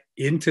can get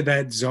into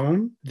that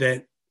zone,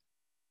 that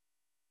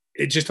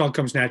it just all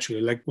comes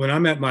naturally. Like when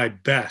I'm at my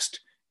best,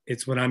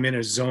 it's when I'm in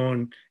a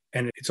zone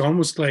and it's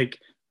almost like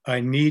I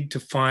need to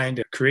find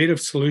a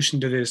creative solution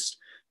to this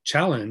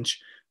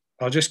challenge.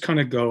 I'll just kind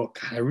of go,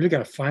 God, I really got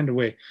to find a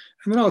way.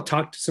 And then I'll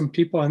talk to some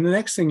people. And the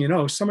next thing you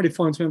know, somebody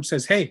phones me up and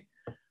says, hey,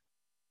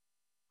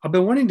 I've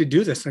been wanting to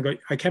do this. And I go,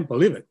 I can't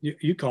believe it.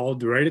 You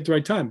called right at the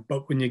right time.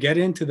 But when you get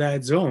into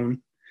that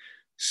zone,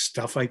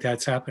 stuff like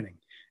that's happening.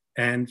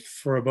 And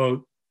for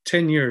about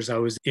 10 years, I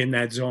was in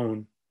that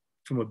zone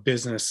from a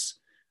business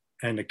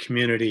and a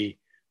community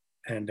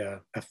and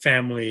a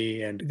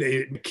family and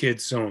the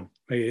kids zone.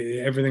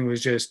 Everything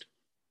was just,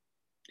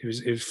 it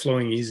was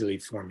flowing easily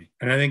for me.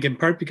 And I think in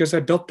part because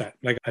I built that.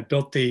 Like I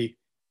built the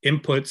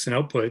inputs and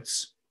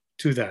outputs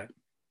to that.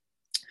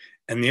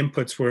 And the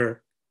inputs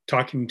were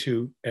talking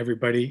to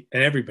everybody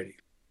and everybody.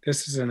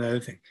 This is another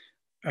thing.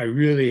 I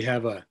really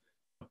have a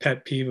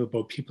pet peeve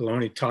about people who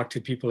only talk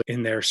to people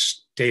in their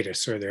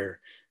status or their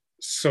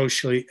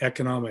socially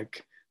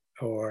economic,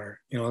 or,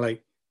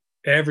 like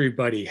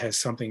everybody has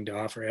something to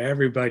offer.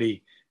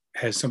 Everybody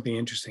has something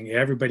interesting.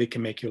 Everybody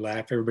can make you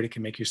laugh. Everybody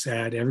can make you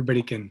sad.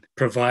 Everybody can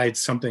provide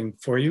something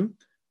for you,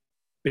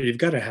 but you've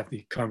got to have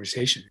the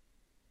conversation.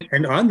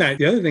 And on that,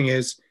 the other thing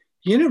is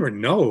you never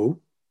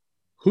know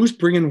who's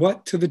bringing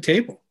what to the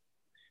table.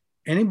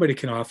 Anybody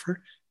can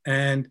offer.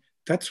 And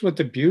that's what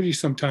the beauty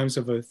sometimes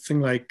of a thing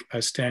like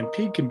a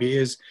Stampede can be,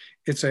 is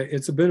it's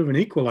a bit of an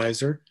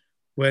equalizer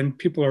when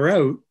people are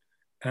out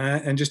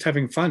and just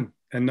having fun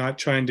and not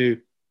trying to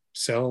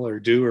sell or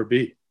do or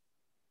be.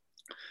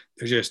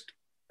 They're just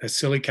a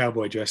silly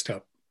cowboy dressed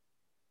up.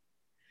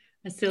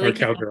 A silly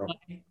cowgirl.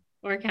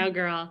 Or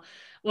cowgirl.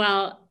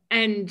 Well,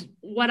 and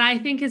what I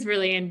think is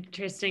really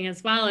interesting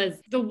as well is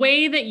the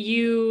way that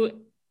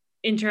you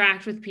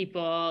interact with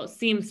people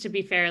seems to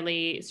be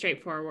fairly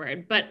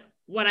straightforward. But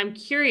what I'm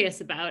curious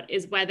about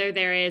is whether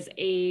there is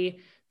a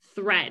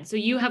thread. So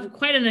you have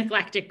quite an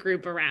eclectic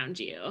group around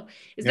you.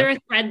 Is there a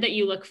thread that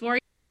you look for?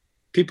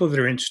 People that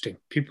are interesting,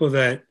 people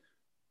that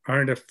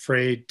aren't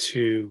afraid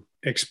to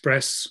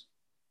express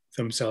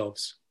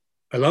themselves.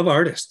 I love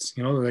artists,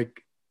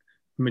 like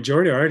the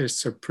majority of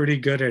artists are pretty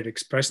good at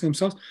expressing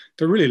themselves.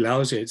 They're really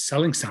lousy at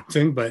selling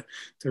something, but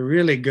they're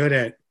really good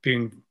at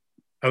being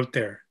out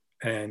there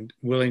and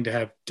willing to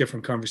have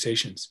different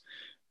conversations.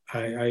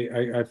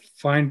 I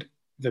find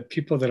the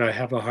people that I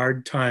have a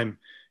hard time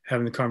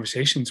having the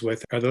conversations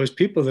with are those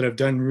people that have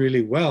done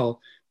really well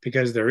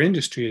because their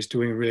industry is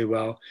doing really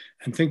well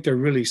and think they're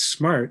really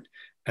smart,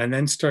 and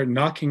then start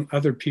knocking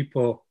other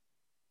people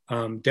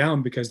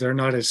down because they're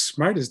not as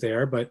smart as they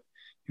are. But,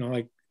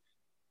 like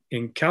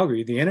in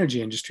Calgary, the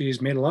energy industry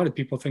has made a lot of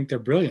people think they're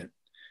brilliant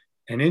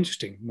and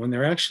interesting when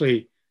they're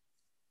actually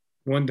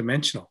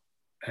one-dimensional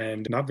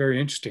and not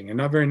very interesting and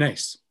not very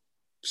nice.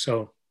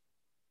 So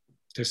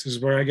this is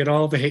where I get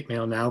all the hate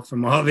mail now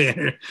from all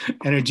the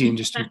energy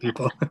industry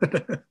people.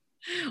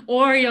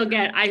 Or you'll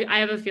get, I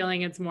have a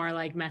feeling it's more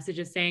like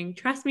messages saying,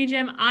 trust me,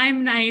 Jim,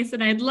 I'm nice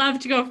and I'd love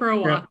to go for a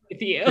walk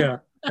with you.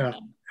 Yeah.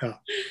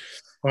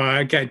 Well,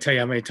 I can't tell you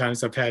how many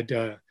times I've had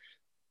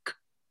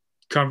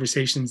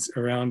conversations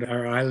around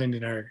our island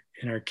in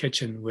our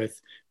kitchen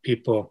with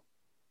people.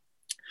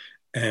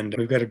 And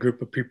we've got a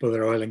group of people that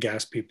are oil and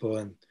gas people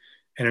and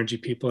energy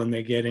people, and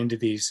they get into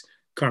these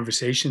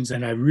conversations,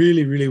 and I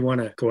really, really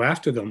want to go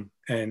after them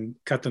and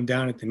cut them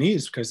down at the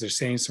knees because they're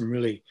saying some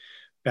really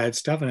bad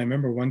stuff. And I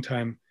remember one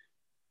time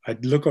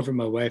I'd look over at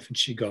my wife and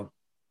she'd go,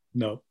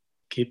 no,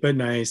 keep it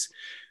nice.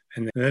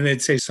 And then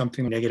they'd say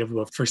something negative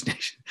about First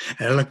Nation.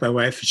 And I look at my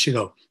wife and she'd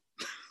go,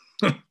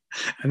 and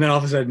then all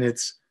of a sudden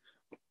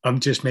I'm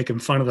just making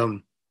fun of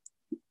them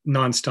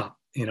nonstop,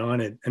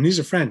 and these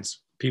are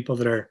friends, people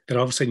that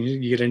all of a sudden you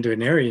get into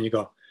an area and you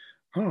go,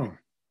 oh,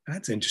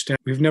 that's interesting.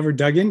 We've never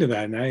dug into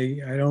that. And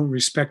I don't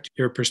respect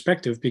your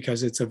perspective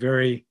because it's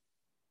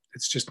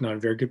just not a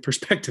very good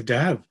perspective to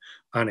have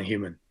on a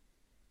human.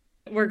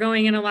 We're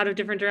going in a lot of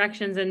different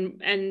directions.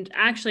 And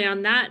actually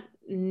on that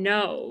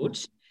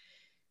note,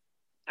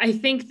 I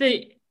think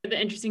that the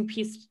interesting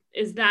piece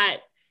is that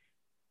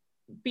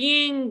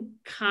being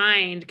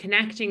kind,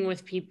 connecting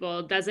with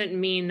people doesn't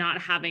mean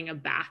not having a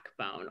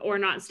backbone or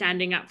not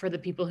standing up for the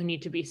people who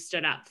need to be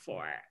stood up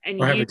for.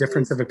 And or have a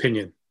difference of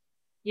opinion.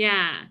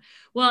 Yeah.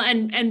 Well,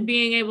 and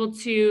being able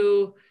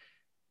to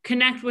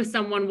connect with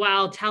someone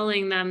while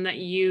telling them that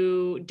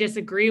you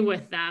disagree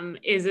with them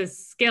is a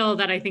skill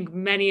that I think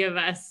many of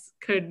us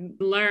could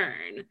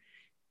learn.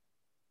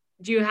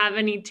 Do you have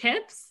any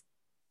tips?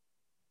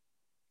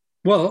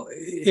 Well,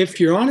 if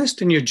you're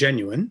honest and you're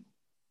genuine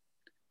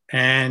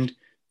and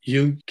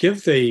you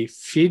give the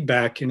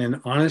feedback in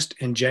an honest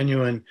and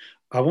genuine,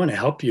 I want to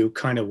help you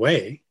kind of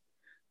way,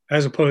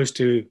 as opposed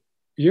to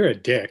you're a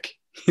dick,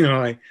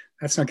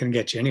 that's not going to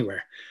get you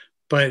anywhere.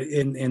 But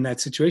in that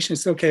situation,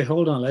 it's okay.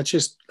 Hold on. Let's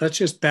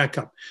just back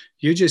up.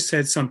 You just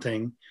said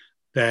something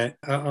that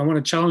I want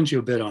to challenge you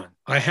a bit on.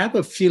 I have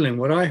a feeling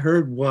what I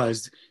heard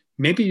was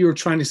maybe you were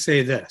trying to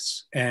say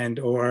this,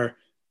 or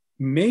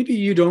maybe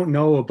you don't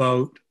know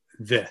about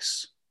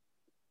this,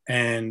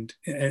 and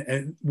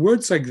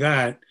words like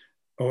that,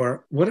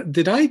 or what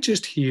did I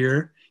just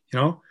hear?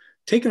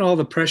 Taking all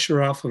the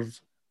pressure off of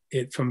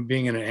it from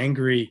being an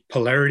angry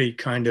polarity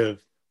kind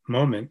of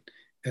moment,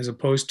 as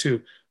opposed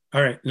to,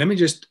 all right,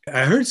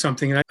 I heard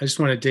something and I just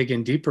want to dig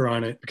in deeper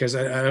on it because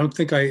I don't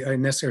think I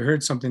necessarily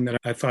heard something that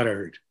I thought I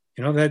heard,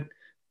 that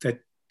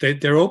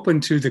they're open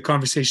to the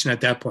conversation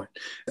at that point.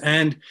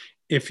 And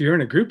if you're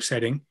in a group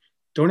setting,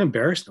 don't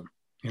embarrass them,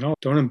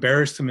 don't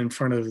embarrass them in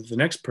front of the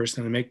next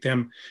person and make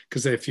them,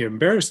 because if you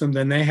embarrass them,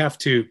 then they have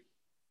to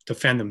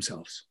defend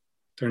themselves.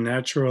 Their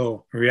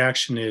natural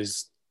reaction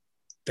is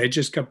they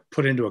just got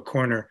put into a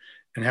corner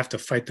and have to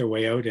fight their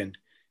way out. And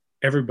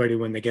everybody,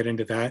 when they get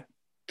into that,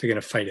 they're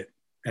going to fight it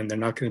and they're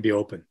not going to be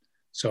open.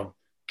 So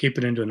keep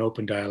it into an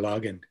open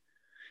dialogue and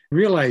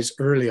realize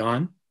early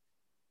on,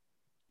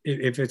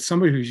 if it's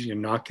somebody who you're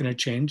not going to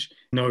change,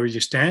 know where you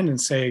stand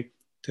and say,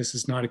 this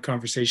is not a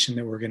conversation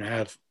that we're going to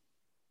have.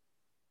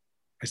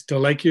 I still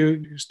like you.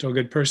 You're still a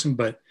good person,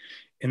 but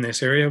in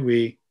this area,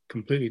 we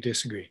completely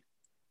disagree.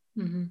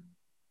 Mm-hmm.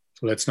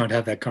 So let's not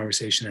have that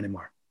conversation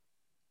anymore.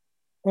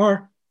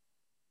 Or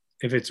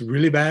if it's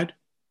really bad,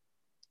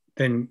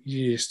 then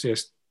you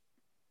just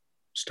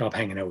stop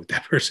hanging out with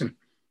that person.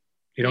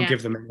 You don't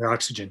give them any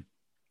oxygen.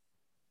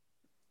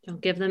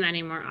 Don't give them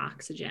any more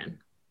oxygen.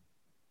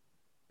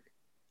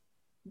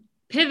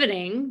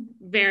 Pivoting,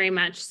 very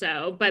much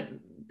so, but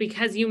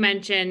because you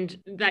mentioned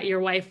that your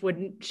wife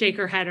wouldn't shake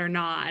her head or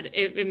nod,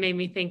 it made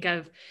me think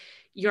of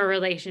your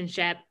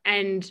relationship.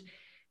 And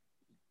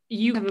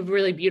you have a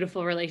really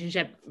beautiful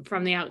relationship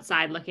from the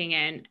outside looking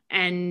in,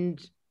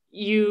 and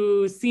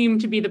you seem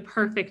to be the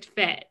perfect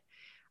fit.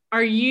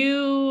 Are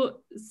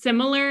you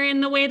similar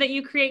in the way that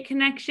you create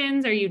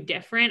connections? Are you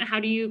different? How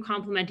do you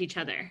complement each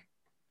other?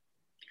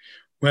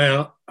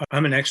 Well,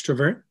 I'm an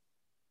extrovert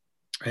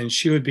and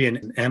she would be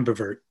an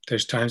ambivert.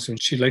 There's times when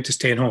she'd like to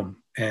stay at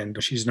home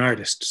and she's an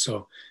artist,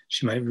 so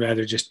she might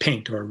rather just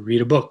paint or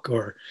read a book,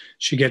 or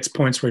she gets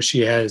points where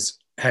she has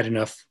had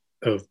enough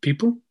of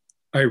people.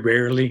 I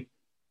rarely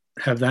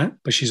have that,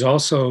 but she's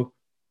also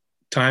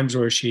times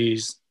where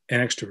she's an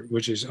extrovert,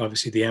 which is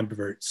obviously the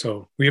ambivert.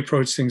 So we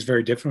approach things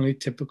very differently.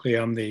 Typically,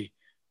 I'm the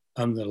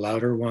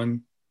louder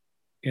one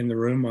in the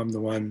room. I'm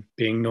the one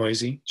being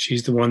noisy.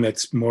 She's the one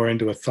that's more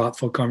into a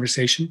thoughtful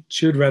conversation.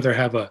 She would rather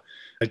have a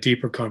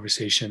deeper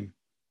conversation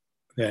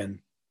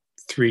than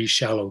 3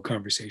 shallow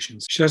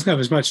conversations. She doesn't have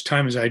as much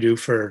time as I do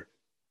for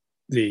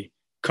the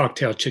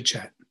cocktail chit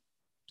chat.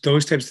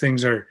 Those types of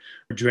things are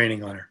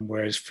draining on her.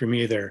 Whereas for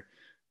me,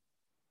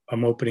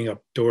 I'm opening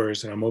up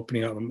doors and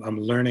I'm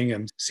learning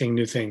and seeing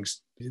new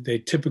things. They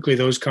typically,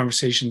 those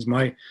conversations,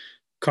 my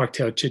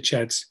cocktail chit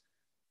chats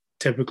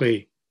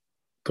typically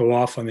go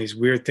off on these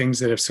weird things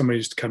that if somebody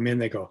used to come in,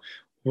 they go,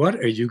 "What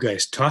are you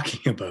guys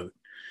talking about?"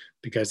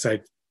 Because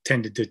I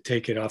tended to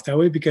take it off that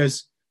way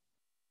because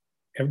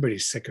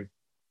everybody's sick of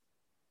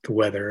the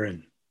weather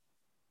and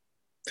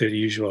the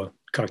usual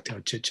cocktail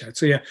chit chat.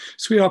 So yeah,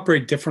 so we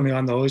operate differently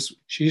on those.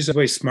 She's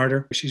way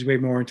smarter. She's way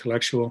more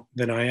intellectual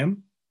than I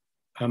am.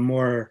 I'm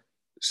more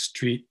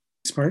street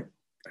smart,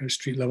 or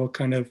street level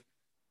kind of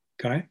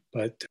guy.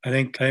 But I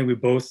think we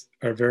both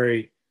are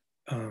very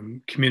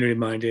community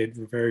minded.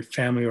 We're very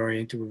family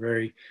oriented. We're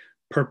very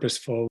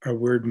purposeful. Our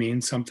word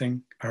means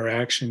something. Our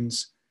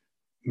actions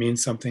mean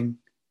something.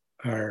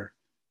 Our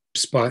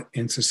spot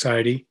in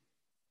society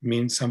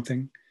means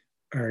something.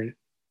 Our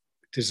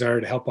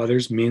desire to help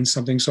others means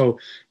something. So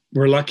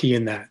we're lucky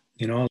in that.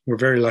 We're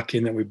very lucky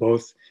in that we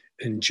both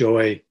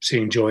enjoy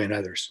seeing joy in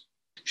others.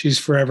 She's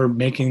forever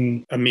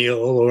making a meal,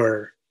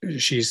 or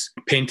she's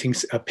painting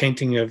a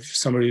painting of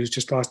somebody who's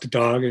just lost a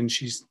dog, and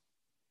she's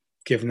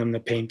giving them the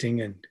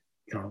painting. And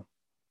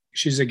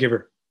she's a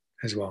giver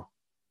as well.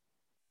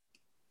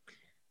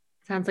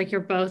 Sounds like you're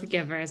both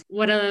givers.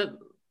 What a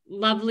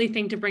lovely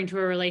thing to bring to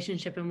a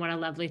relationship, and what a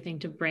lovely thing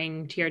to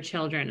bring to your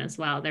children as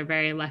well. They're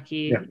very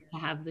lucky to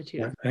have the two.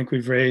 Yeah, I think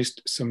we've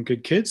raised some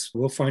good kids.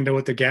 We'll find out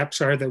what the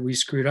gaps are that we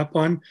screwed up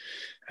on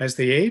as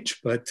they age,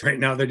 but right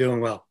now they're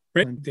doing well.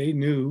 Right? They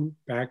knew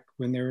back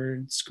when they were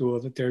in school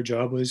that their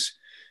job was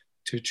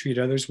to treat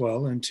others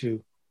well and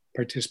to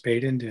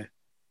participate and to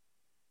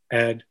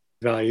add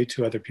value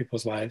to other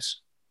people's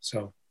lives.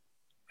 So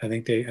I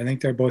think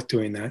they're both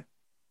doing that.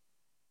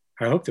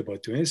 I hope they're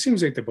both doing it. It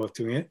seems like they're both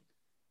doing it.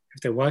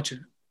 If they watch it,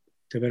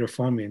 they better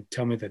phone me and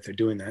tell me that they're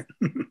doing that.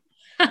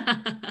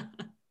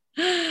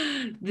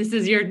 This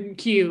is your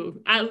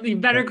cue. You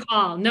better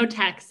call. No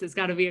text. It's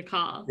got to be a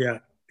call.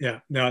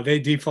 Yeah. No, they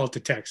default to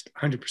text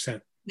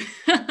 100%.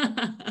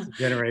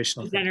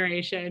 Generational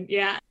generation.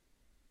 Yeah.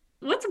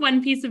 What's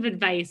one piece of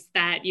advice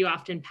that you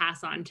often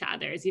pass on to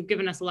others? You've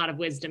given us a lot of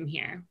wisdom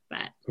here,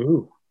 but.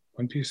 Ooh,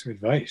 one piece of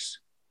advice.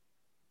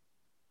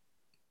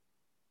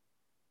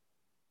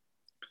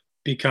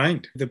 Be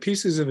kind. The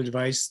pieces of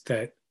advice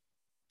that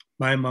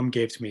my mom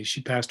gave to me,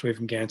 she passed away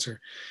from cancer.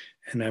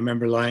 And I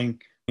remember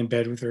lying in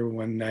bed with her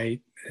one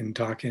night and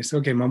talking. I said,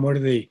 "Okay, Mom, what are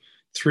the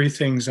 3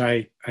 things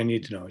I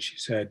need to know?" She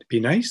said, "Be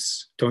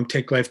nice, don't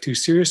take life too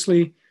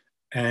seriously,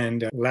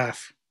 and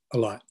laugh a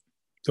lot."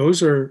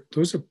 Those are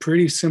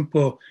pretty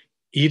simple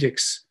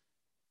edicts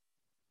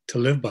to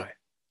live by.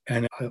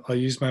 And I'll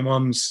use my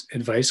mom's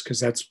advice because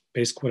that's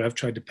basically what I've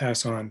tried to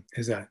pass on,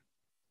 is that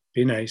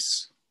be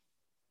nice,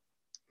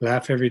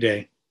 laugh every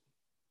day,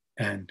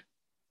 and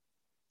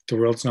the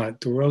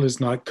world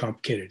is not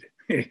complicated.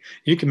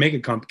 You can make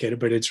it complicated,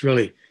 but it's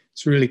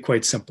really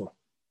quite simple.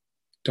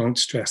 Don't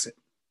stress it.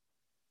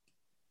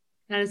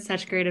 That is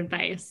such great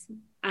advice.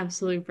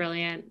 Absolutely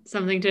brilliant.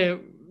 Something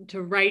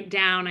to write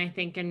down, I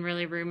think, and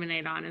really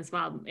ruminate on as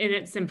well, in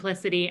its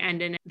simplicity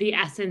and in the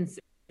essence.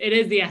 It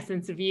is the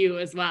essence of you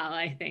as well,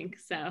 I think.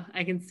 So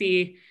I can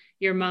see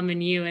your mom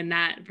and you in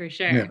that for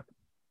sure. Yeah.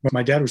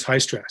 My dad was high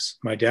stress.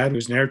 My dad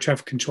was an air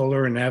traffic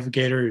controller and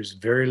navigator. He was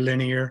very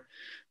linear,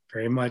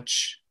 very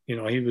much, he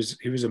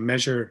was a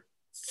measure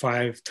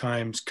 5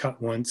 times,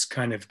 cut once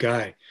kind of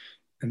guy.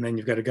 And then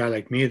you've got a guy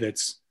like me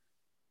that's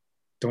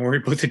don't worry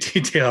about the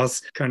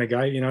details kind of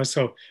guy,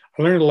 So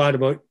I learned a lot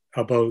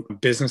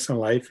about business and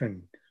life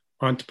and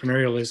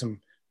entrepreneurialism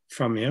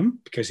from him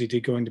because he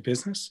did go into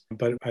business.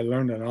 But I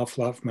learned an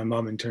awful lot from my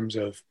mom in terms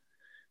of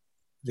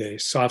the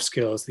soft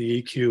skills,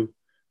 the EQ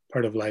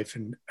part of life,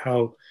 and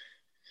how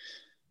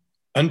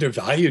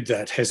undervalued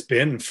that has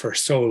been for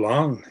so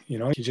long.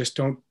 You just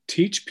don't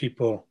teach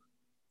people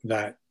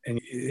that. And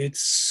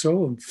it's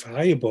so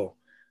valuable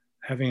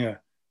having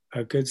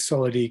a good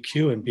solid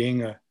EQ and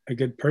being a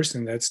good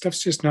person. That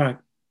stuff's just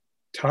not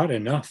taught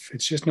enough.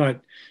 It's just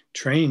not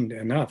trained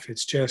enough.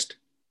 It's just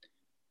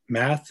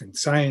math and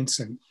science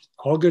and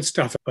all good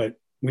stuff. But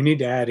we need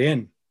to add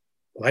in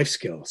life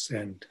skills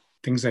and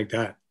things like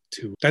that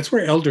too. That's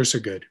where elders are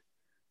good.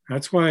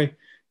 That's why it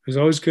was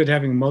always good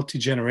having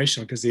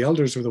multi-generational, because the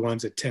elders were the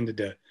ones that tended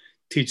to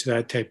teach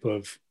that type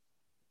of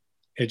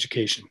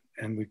education.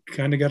 And we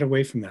kind of got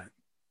away from that.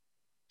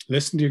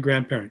 Listen to your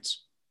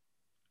grandparents.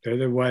 They're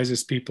the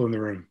wisest people in the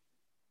room.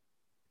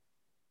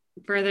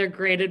 Further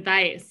great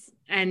advice.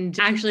 And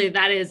actually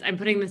I'm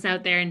putting this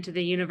out there into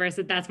the universe,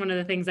 that's one of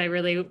the things I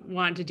really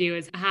want to do,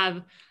 is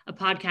have a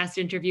podcast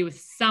interview with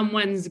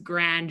someone's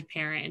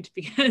grandparent,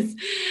 because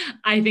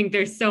I think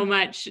there's so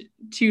much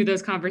to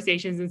those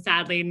conversations, and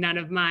sadly none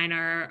of mine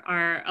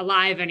are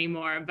alive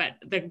anymore, but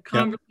the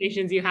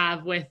conversations you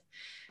have with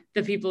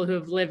the people who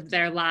have lived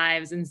their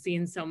lives and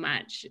seen so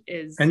much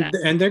is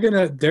and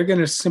they're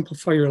gonna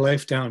simplify your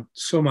life down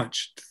so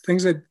much.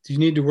 Things that you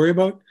need to worry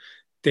about,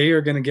 they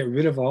are going to get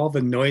rid of all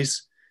the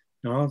noise,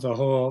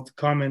 the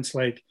comments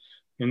like,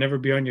 You'll never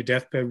be on your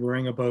deathbed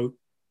worrying about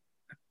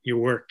your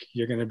work.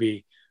 You're going to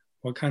be,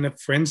 what kind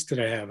of friends did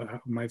I have?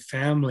 My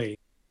family.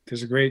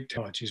 There's a great,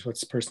 oh geez,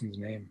 what's the person's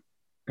name?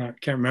 I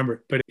can't remember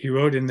it, but he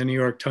wrote in the New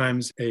York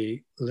Times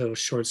a little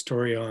short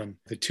story on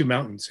the two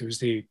mountains. It was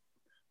the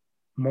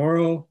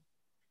Moral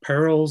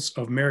Perils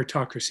of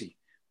Meritocracy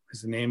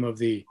was the name of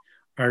the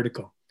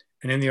article.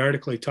 And in the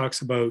article, he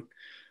talks about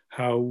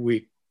how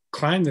we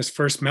climb this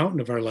first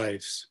mountain of our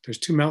lives. There's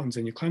two mountains,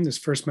 and you climb this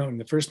first mountain.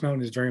 The first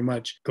mountain is very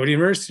much go to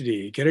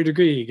university, get a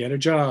degree, get a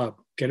job,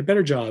 get a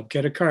better job,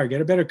 get a car,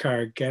 get a better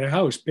car, get a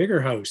house,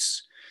 bigger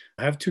house,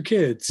 have two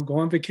kids, go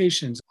on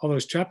vacations, all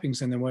those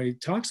trappings. And then what he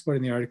talks about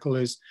in the article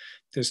is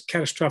this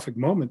catastrophic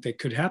moment that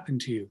could happen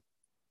to you.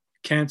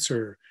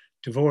 Cancer,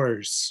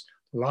 divorce,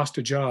 lost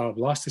a job,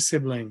 lost a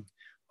sibling,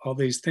 all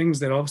these things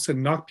that all of a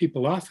sudden knock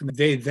people off. And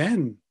they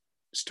then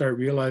start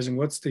realizing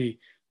what's the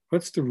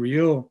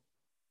real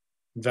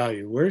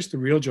value? Where's the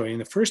real joy? In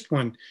the first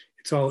one,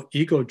 it's all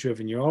ego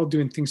driven. You're all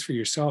doing things for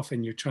yourself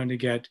and you're trying to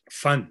get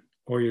fun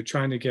or you're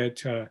trying to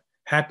get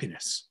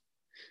happiness.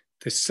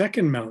 The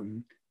second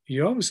mountain,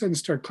 you all of a sudden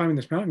start climbing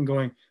this mountain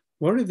going,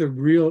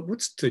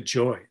 what's the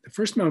joy? The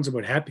first mountain's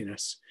about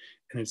happiness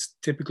and it's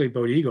typically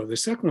about ego. The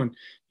second one,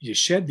 you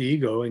shed the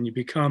ego and you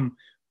become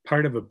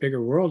part of a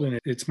bigger world. And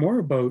it's more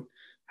about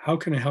how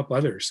can I help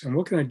others and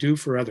what can I do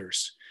for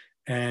others?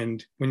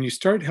 And when you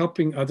start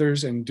helping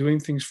others and doing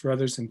things for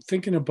others and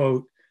thinking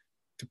about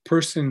the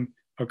person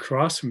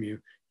across from you,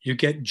 you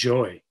get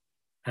joy.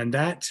 And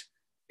that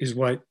is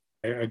what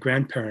a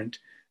grandparent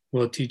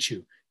will teach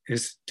you,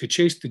 is to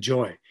chase the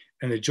joy.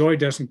 And the joy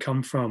doesn't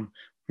come from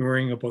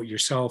worrying about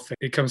yourself.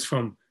 It comes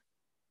from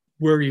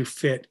where you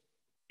fit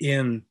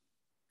in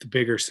the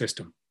bigger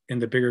system, in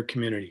the bigger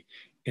community,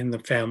 in the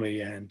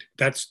family. And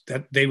that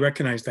they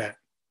recognize that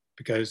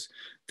because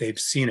they've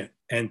seen it.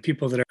 And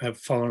people that have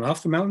fallen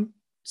off the mountain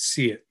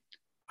see it.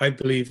 I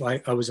believe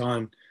I was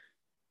on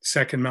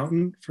second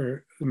mountain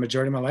for the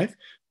majority of my life,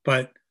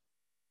 but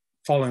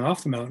falling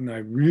off the mountain, I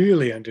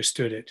really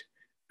understood it.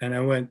 And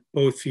I went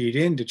both feet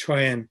in to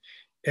try and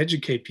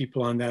educate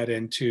people on that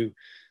and to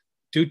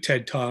do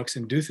TED Talks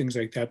and do things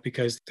like that,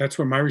 because that's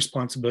where my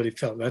responsibility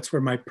felt. That's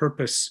where my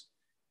purpose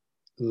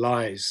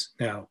lies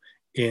now,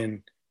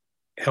 in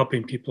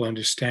helping people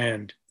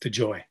understand the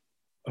joy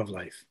of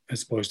life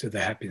as opposed to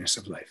the happiness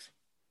of life.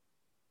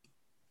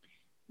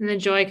 And the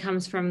joy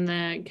comes from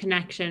the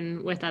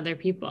connection with other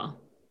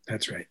people.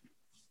 That's right.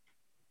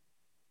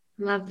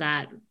 Love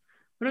that.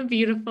 What a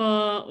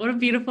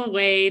beautiful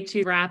way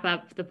to wrap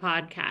up the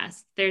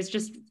podcast.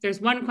 There's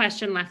one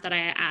question left that I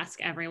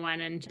ask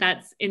everyone, and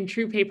that's, in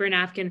true paper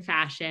napkin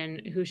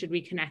fashion, who should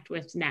we connect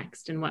with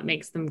next and what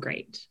makes them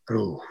great?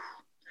 Oh,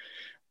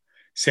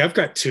 see, I've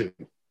got two,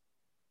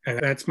 and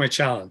that's my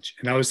challenge.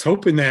 And I was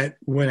hoping that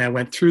when I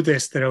went through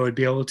this, that I would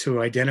be able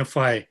to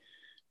identify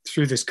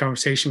through this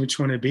conversation which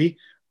one it'd be,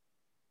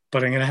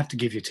 but I'm going to have to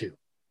give you two,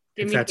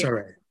 if that's all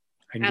right.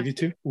 I can give you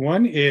two.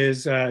 One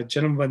is a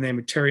gentleman by the name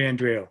of Terry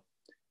Andreo.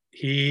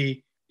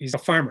 He's a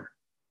farmer,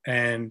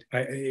 and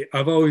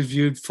I've always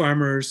viewed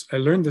farmers. I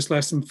learned this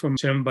lesson from a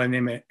gentleman by the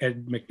name of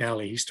Ed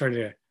McNally. He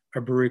started a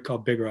brewery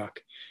called Big Rock,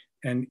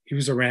 and he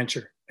was a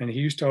rancher. And he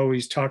used to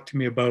always talk to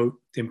me about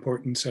the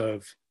importance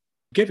of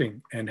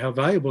giving and how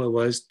valuable it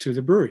was to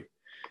the brewery.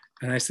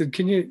 And I said,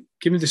 can you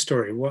give me the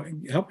story?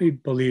 Help me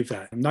believe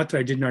that. Not that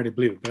I didn't already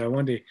believe it, but I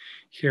wanted to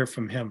hear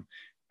from him.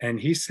 And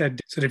he said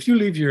if you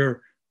leave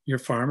your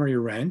farm or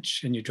your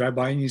ranch and you drive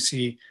by and you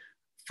see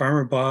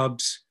Farmer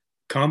Bob's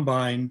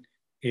combine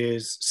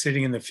is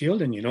sitting in the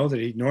field, and you know that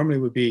he normally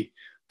would be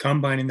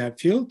combining that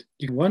field,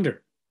 you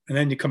wonder. And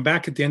then you come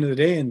back at the end of the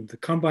day and the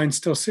combine's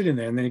still sitting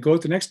there. And then you go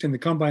out the next day and the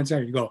combine's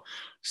there. You go,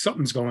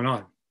 something's going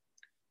on.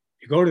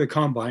 You go to the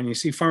combine and you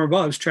see Farmer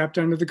Bob's trapped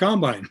under the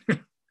combine.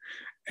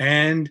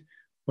 And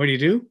what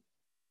do?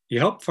 You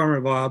help Farmer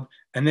Bob,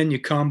 and then you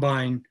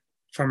combine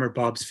Farmer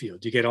Bob's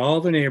field. You get all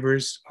the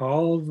neighbors,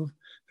 all the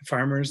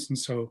farmers. And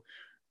so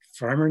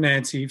Farmer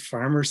Nancy,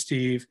 Farmer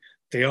Steve,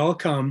 they all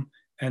come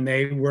and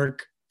they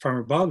work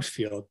Farmer Bob's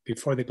field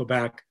before they go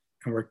back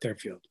and work their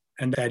field.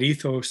 And that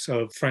ethos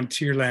of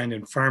frontier land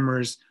and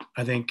farmers,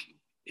 I think,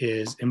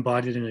 is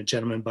embodied in a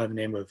gentleman by the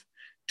name of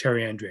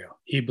Terry Andreo.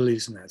 He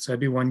believes in that. So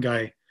that'd be one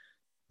guy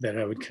that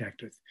I would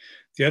connect with.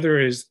 The other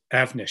is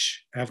Avnish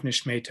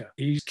Mehta.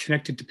 He's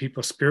connected to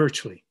people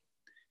spiritually,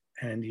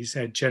 and he's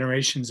had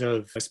generations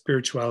of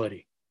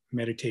spirituality,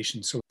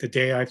 meditation. So the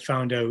day I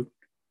found out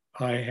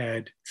I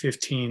had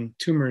 15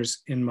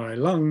 tumors in my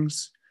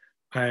lungs,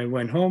 I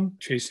went home.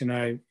 Tracy and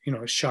I,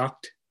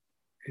 shocked.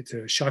 It's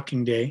a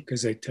shocking day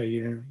because they tell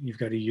you, you've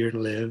got a year to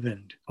live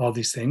and all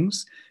these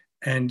things.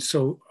 And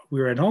so we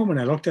were at home and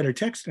I looked at her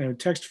text, and her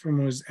text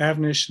from was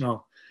Avnish, and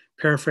I'll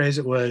paraphrase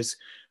it, was,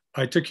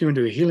 I took you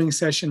into a healing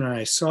session and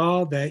I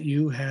saw that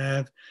you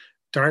have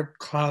dark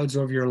clouds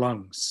over your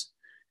lungs.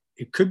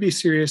 It could be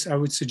serious. I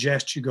would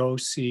suggest you go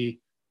see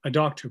a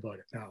doctor about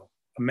it. Now,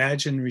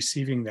 imagine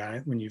receiving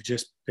that when you've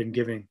just been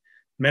giving,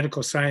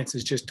 medical science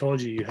has just told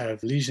you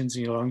have lesions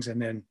in your lungs,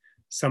 and then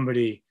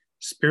somebody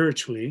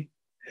spiritually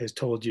has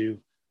told you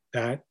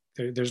that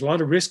there's a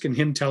lot of risk in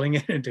him telling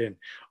it, and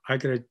I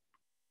could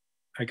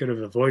have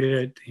avoided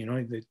it.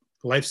 The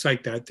life's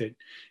like that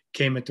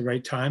came at the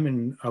right time,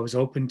 and I was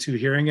open to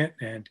hearing it,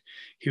 and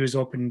he was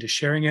open to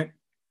sharing it.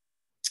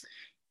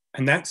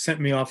 And that sent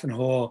me off on a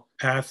whole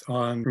path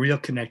on real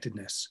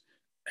connectedness.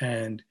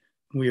 And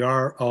we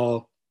are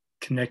all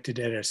connected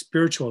at a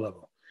spiritual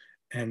level.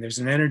 And there's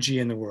an energy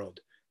in the world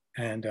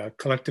and a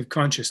collective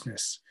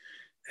consciousness.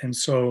 And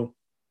so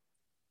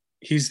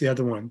he's the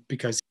other one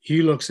because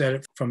he looks at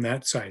it from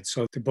that side.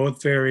 So they're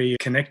both very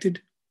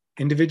connected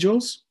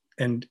individuals,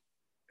 and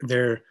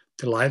their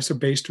lives are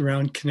based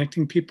around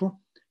connecting people.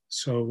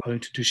 So I'll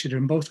introduce you to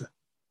them both.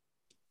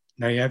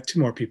 Now you have 2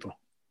 more people.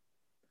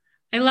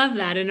 I love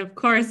that. And of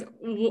course,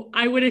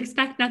 I would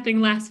expect nothing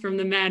less from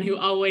the man who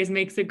always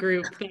makes a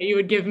group that you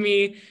would give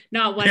me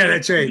not one. Yeah,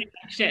 that's right.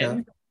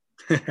 Yeah.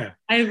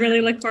 I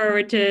really look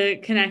forward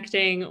to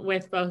connecting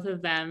with both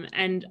of them.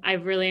 And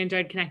I've really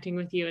enjoyed connecting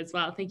with you as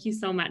well. Thank you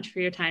so much for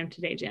your time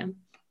today, Jim.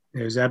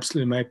 It was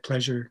absolutely my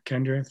pleasure,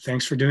 Kendra.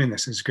 Thanks for doing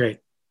this. It's great.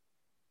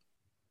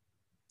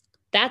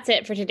 That's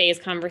it for today's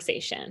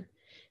conversation.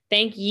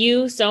 Thank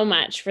you so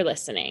much for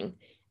listening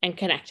and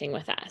connecting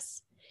with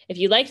us. If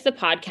you liked the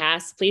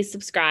podcast, please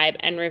subscribe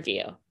and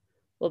review.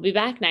 We'll be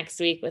back next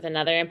week with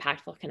another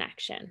impactful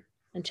connection.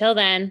 Until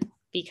then,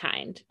 be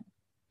kind.